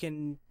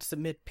can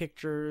submit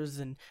pictures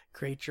and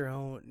create your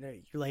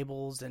own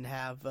labels and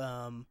have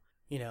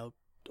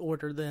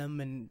order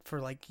them, and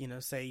for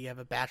say you have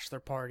a bachelor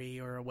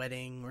party or a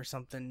wedding or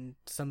something,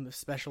 some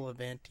special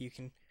event, you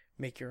can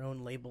make your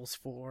own labels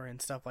for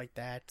and stuff like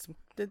that.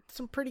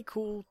 Some pretty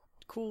cool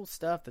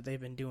stuff that they've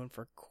been doing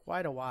for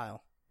quite a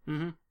while.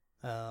 Mm-hmm.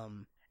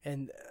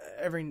 And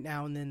every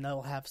now and then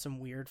they'll have some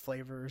weird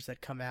flavors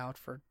that come out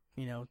for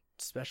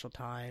special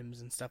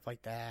times and stuff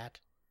like that.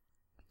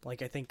 I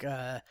think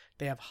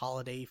they have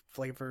holiday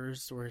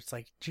flavors where it's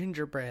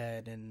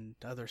gingerbread and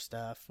other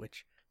stuff,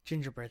 which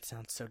gingerbread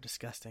sounds so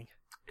disgusting.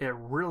 It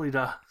really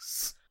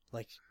does.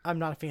 I'm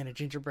not a fan of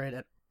gingerbread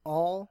at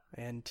all,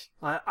 and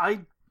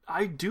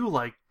I do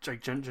like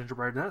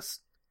gingerbread. That's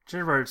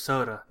gingerbread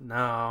soda.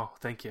 No,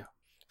 thank you.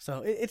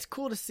 so it's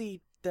cool to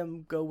see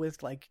them go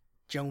with like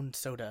Jones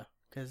Soda,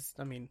 because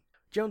I mean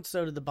Jones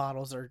Soda, the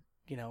bottles are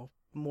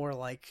more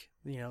like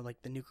like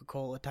the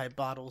Nuka-Cola type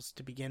bottles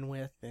to begin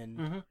with,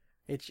 and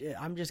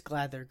I'm just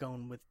glad they're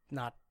going with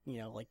not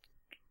like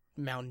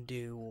Mountain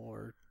Dew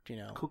or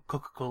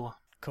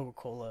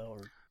Coca-Cola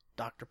or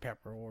Dr.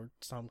 Pepper or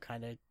some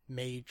kind of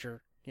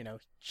major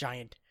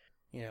giant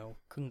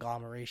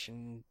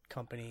conglomeration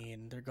company,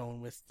 and they're going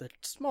with the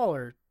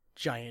smaller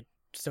giant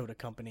soda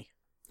company.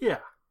 Yeah.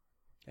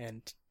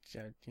 And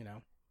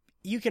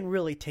you can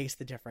really taste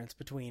the difference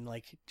between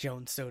like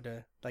Jones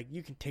Soda. Like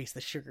you can taste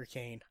the sugar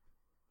cane.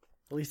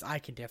 At least I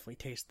can definitely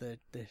taste the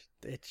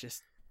it's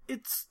just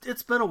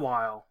it's been a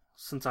while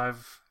since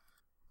I've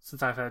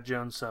had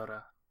Jones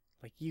Soda.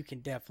 Like you can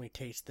definitely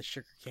taste the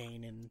sugar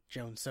cane in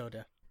Jones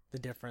Soda, the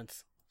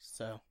difference.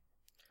 So,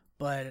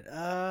 but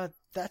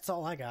that's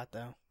all I got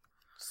though.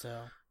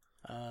 So,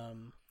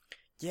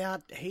 yeah,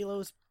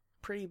 Halo's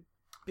pretty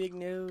big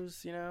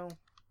news,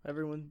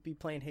 Everyone be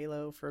playing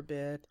Halo for a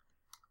bit.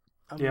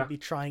 I'm going to be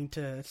trying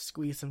to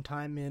squeeze some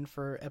time in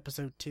for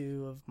episode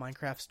 2 of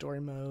Minecraft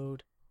Story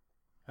Mode.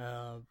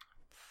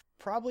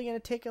 Probably going to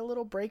take a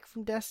little break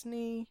from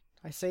Destiny.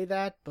 I say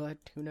that, but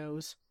who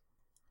knows?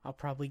 I'll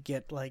probably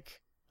get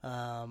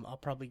an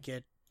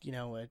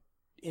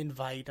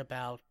invite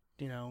about,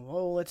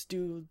 oh, let's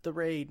do the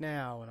raid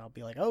now. And I'll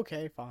be like,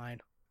 okay, fine.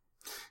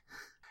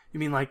 You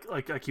mean like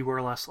you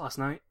were last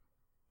night?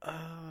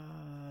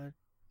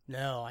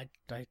 No, I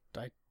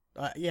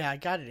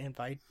got an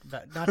invite,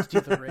 but not to do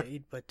the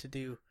raid, but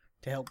to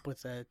help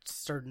with a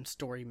certain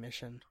story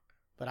mission.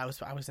 But I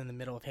was in the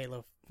middle of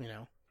Halo,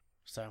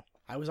 so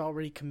I was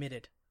already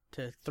committed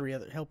to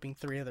helping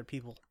 3 other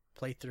people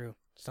play through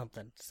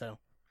something. So,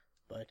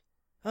 but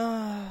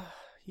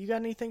you got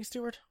anything,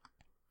 Stuart?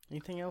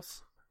 Anything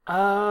else?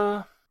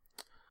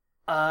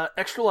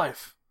 Extra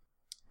Life.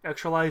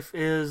 Extra Life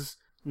is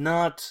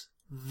not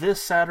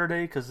this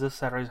Saturday, because this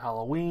Saturday's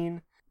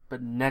Halloween,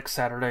 but next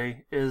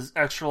Saturday is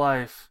Extra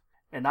Life.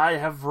 And I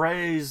have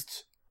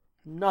raised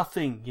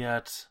nothing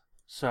yet.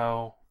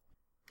 So,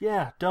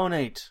 yeah,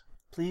 donate,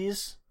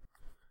 please.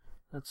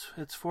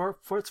 It's for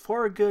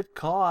a good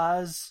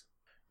cause.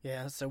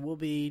 Yeah, so we'll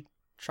be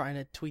trying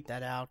to tweet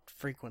that out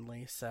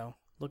frequently, so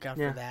look out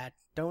for that.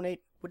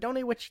 Donate what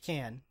you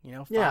can,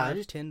 $5,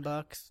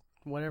 $10,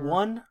 whatever.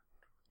 One?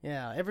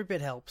 Yeah, every bit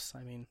helps.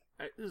 I mean,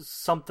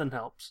 something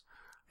helps.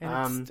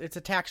 And it's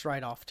a tax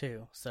write-off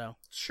too, so.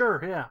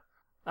 Sure, yeah.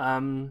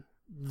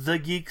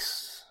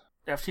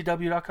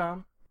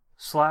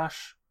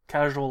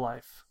 GeeksFTW.com/casual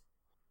life.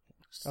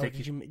 Oh,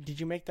 did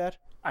you make that?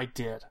 I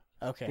did.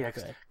 Okay, yeah,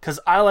 good. Because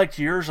I liked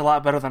yours a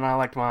lot better than I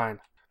liked mine.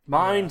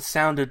 Mine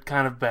sounded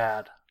kind of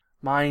bad.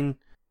 Mine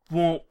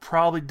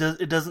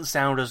it doesn't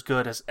sound as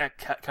good as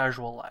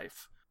Casual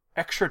Life.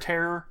 Extra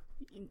Terror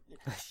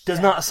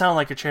does not sound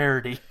like a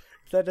charity.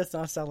 That does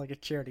not sound like a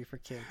charity for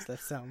kids. That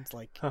sounds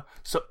like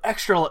so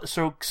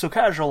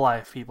Casual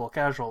Life, people.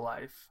 Casual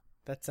Life.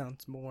 That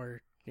sounds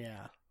more.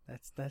 Yeah,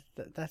 that's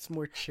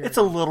more charity. It's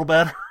a little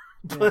better,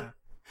 but. Yeah.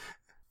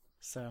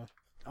 So,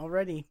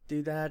 already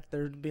do that.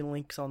 There'll be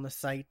links on the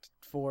site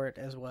for it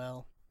as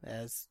well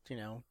as,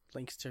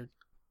 links to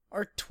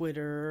our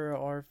Twitter,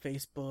 our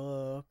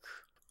Facebook,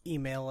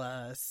 email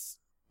us,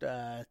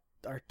 our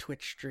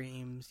Twitch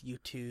streams,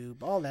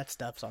 YouTube, all that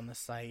stuff's on the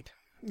site.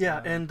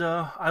 Yeah, and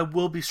I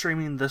will be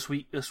streaming this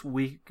week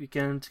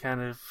again to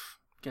kind of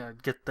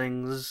get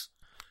things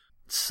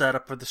set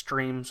up for the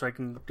stream so I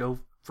can go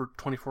for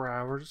 24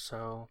 hours.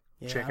 So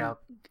check out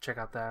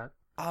that.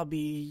 I'll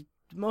be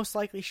most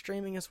likely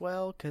streaming as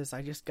well because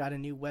I just got a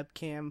new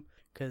webcam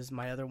because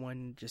my other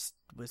one just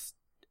was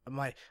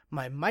my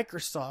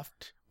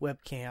Microsoft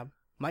webcam,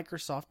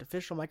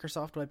 official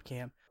Microsoft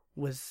webcam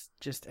was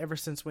just ever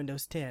since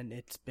Windows 10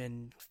 it's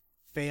been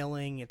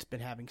failing. It's been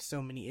having so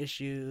many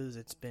issues.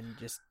 It's been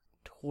just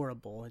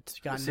horrible. It's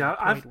gotten to the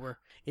point where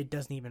it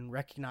doesn't even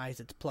recognize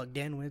it's plugged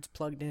in when it's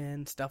plugged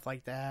in, stuff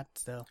like that.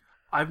 So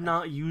I've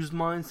not used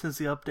mine since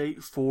the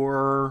update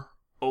for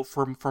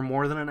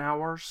more than an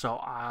hour. So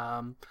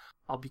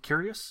I'll be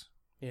curious.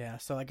 Yeah.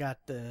 So I got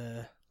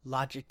the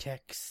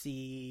Logitech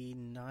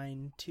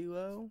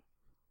C920.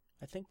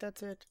 I think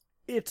that's it.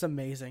 It's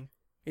amazing.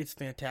 It's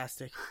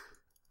fantastic.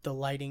 The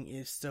lighting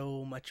is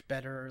so much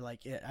better.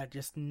 Like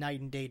just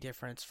night and day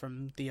difference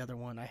from the other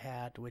one I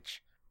had,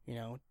 which,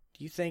 do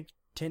you think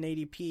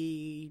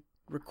 1080p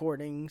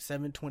recording,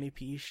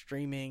 720p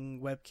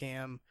streaming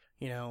webcam,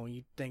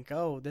 you'd think,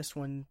 oh, this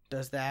one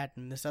does that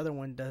and this other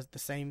one does the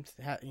same,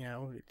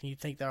 you'd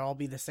think they'll all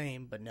be the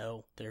same, but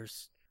no,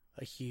 there's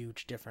a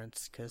huge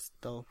difference because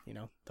the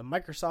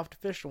Microsoft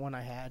official one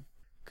I had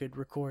could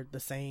record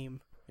the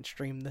same and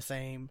stream the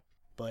same,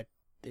 but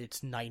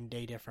it's night and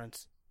day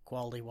difference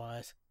quality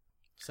wise.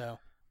 So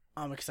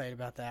I'm excited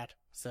about that.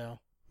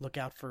 So look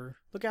out for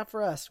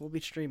us. We'll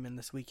be streaming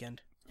this weekend.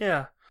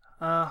 Yeah.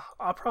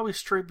 I'll probably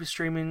be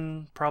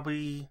streaming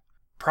probably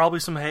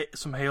some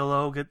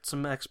Halo, get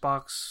some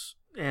Xbox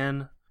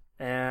in,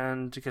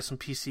 and to get some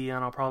PC,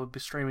 and I'll probably be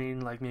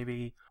streaming like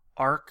maybe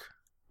Ark,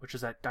 which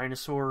is that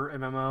dinosaur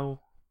MMO.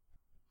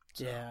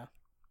 So. Yeah.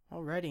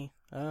 Alrighty.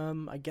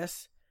 I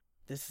guess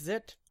this is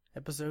it.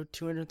 Episode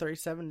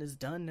 237 is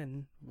done,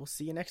 and we'll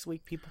see you next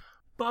week, people.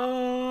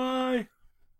 Bye!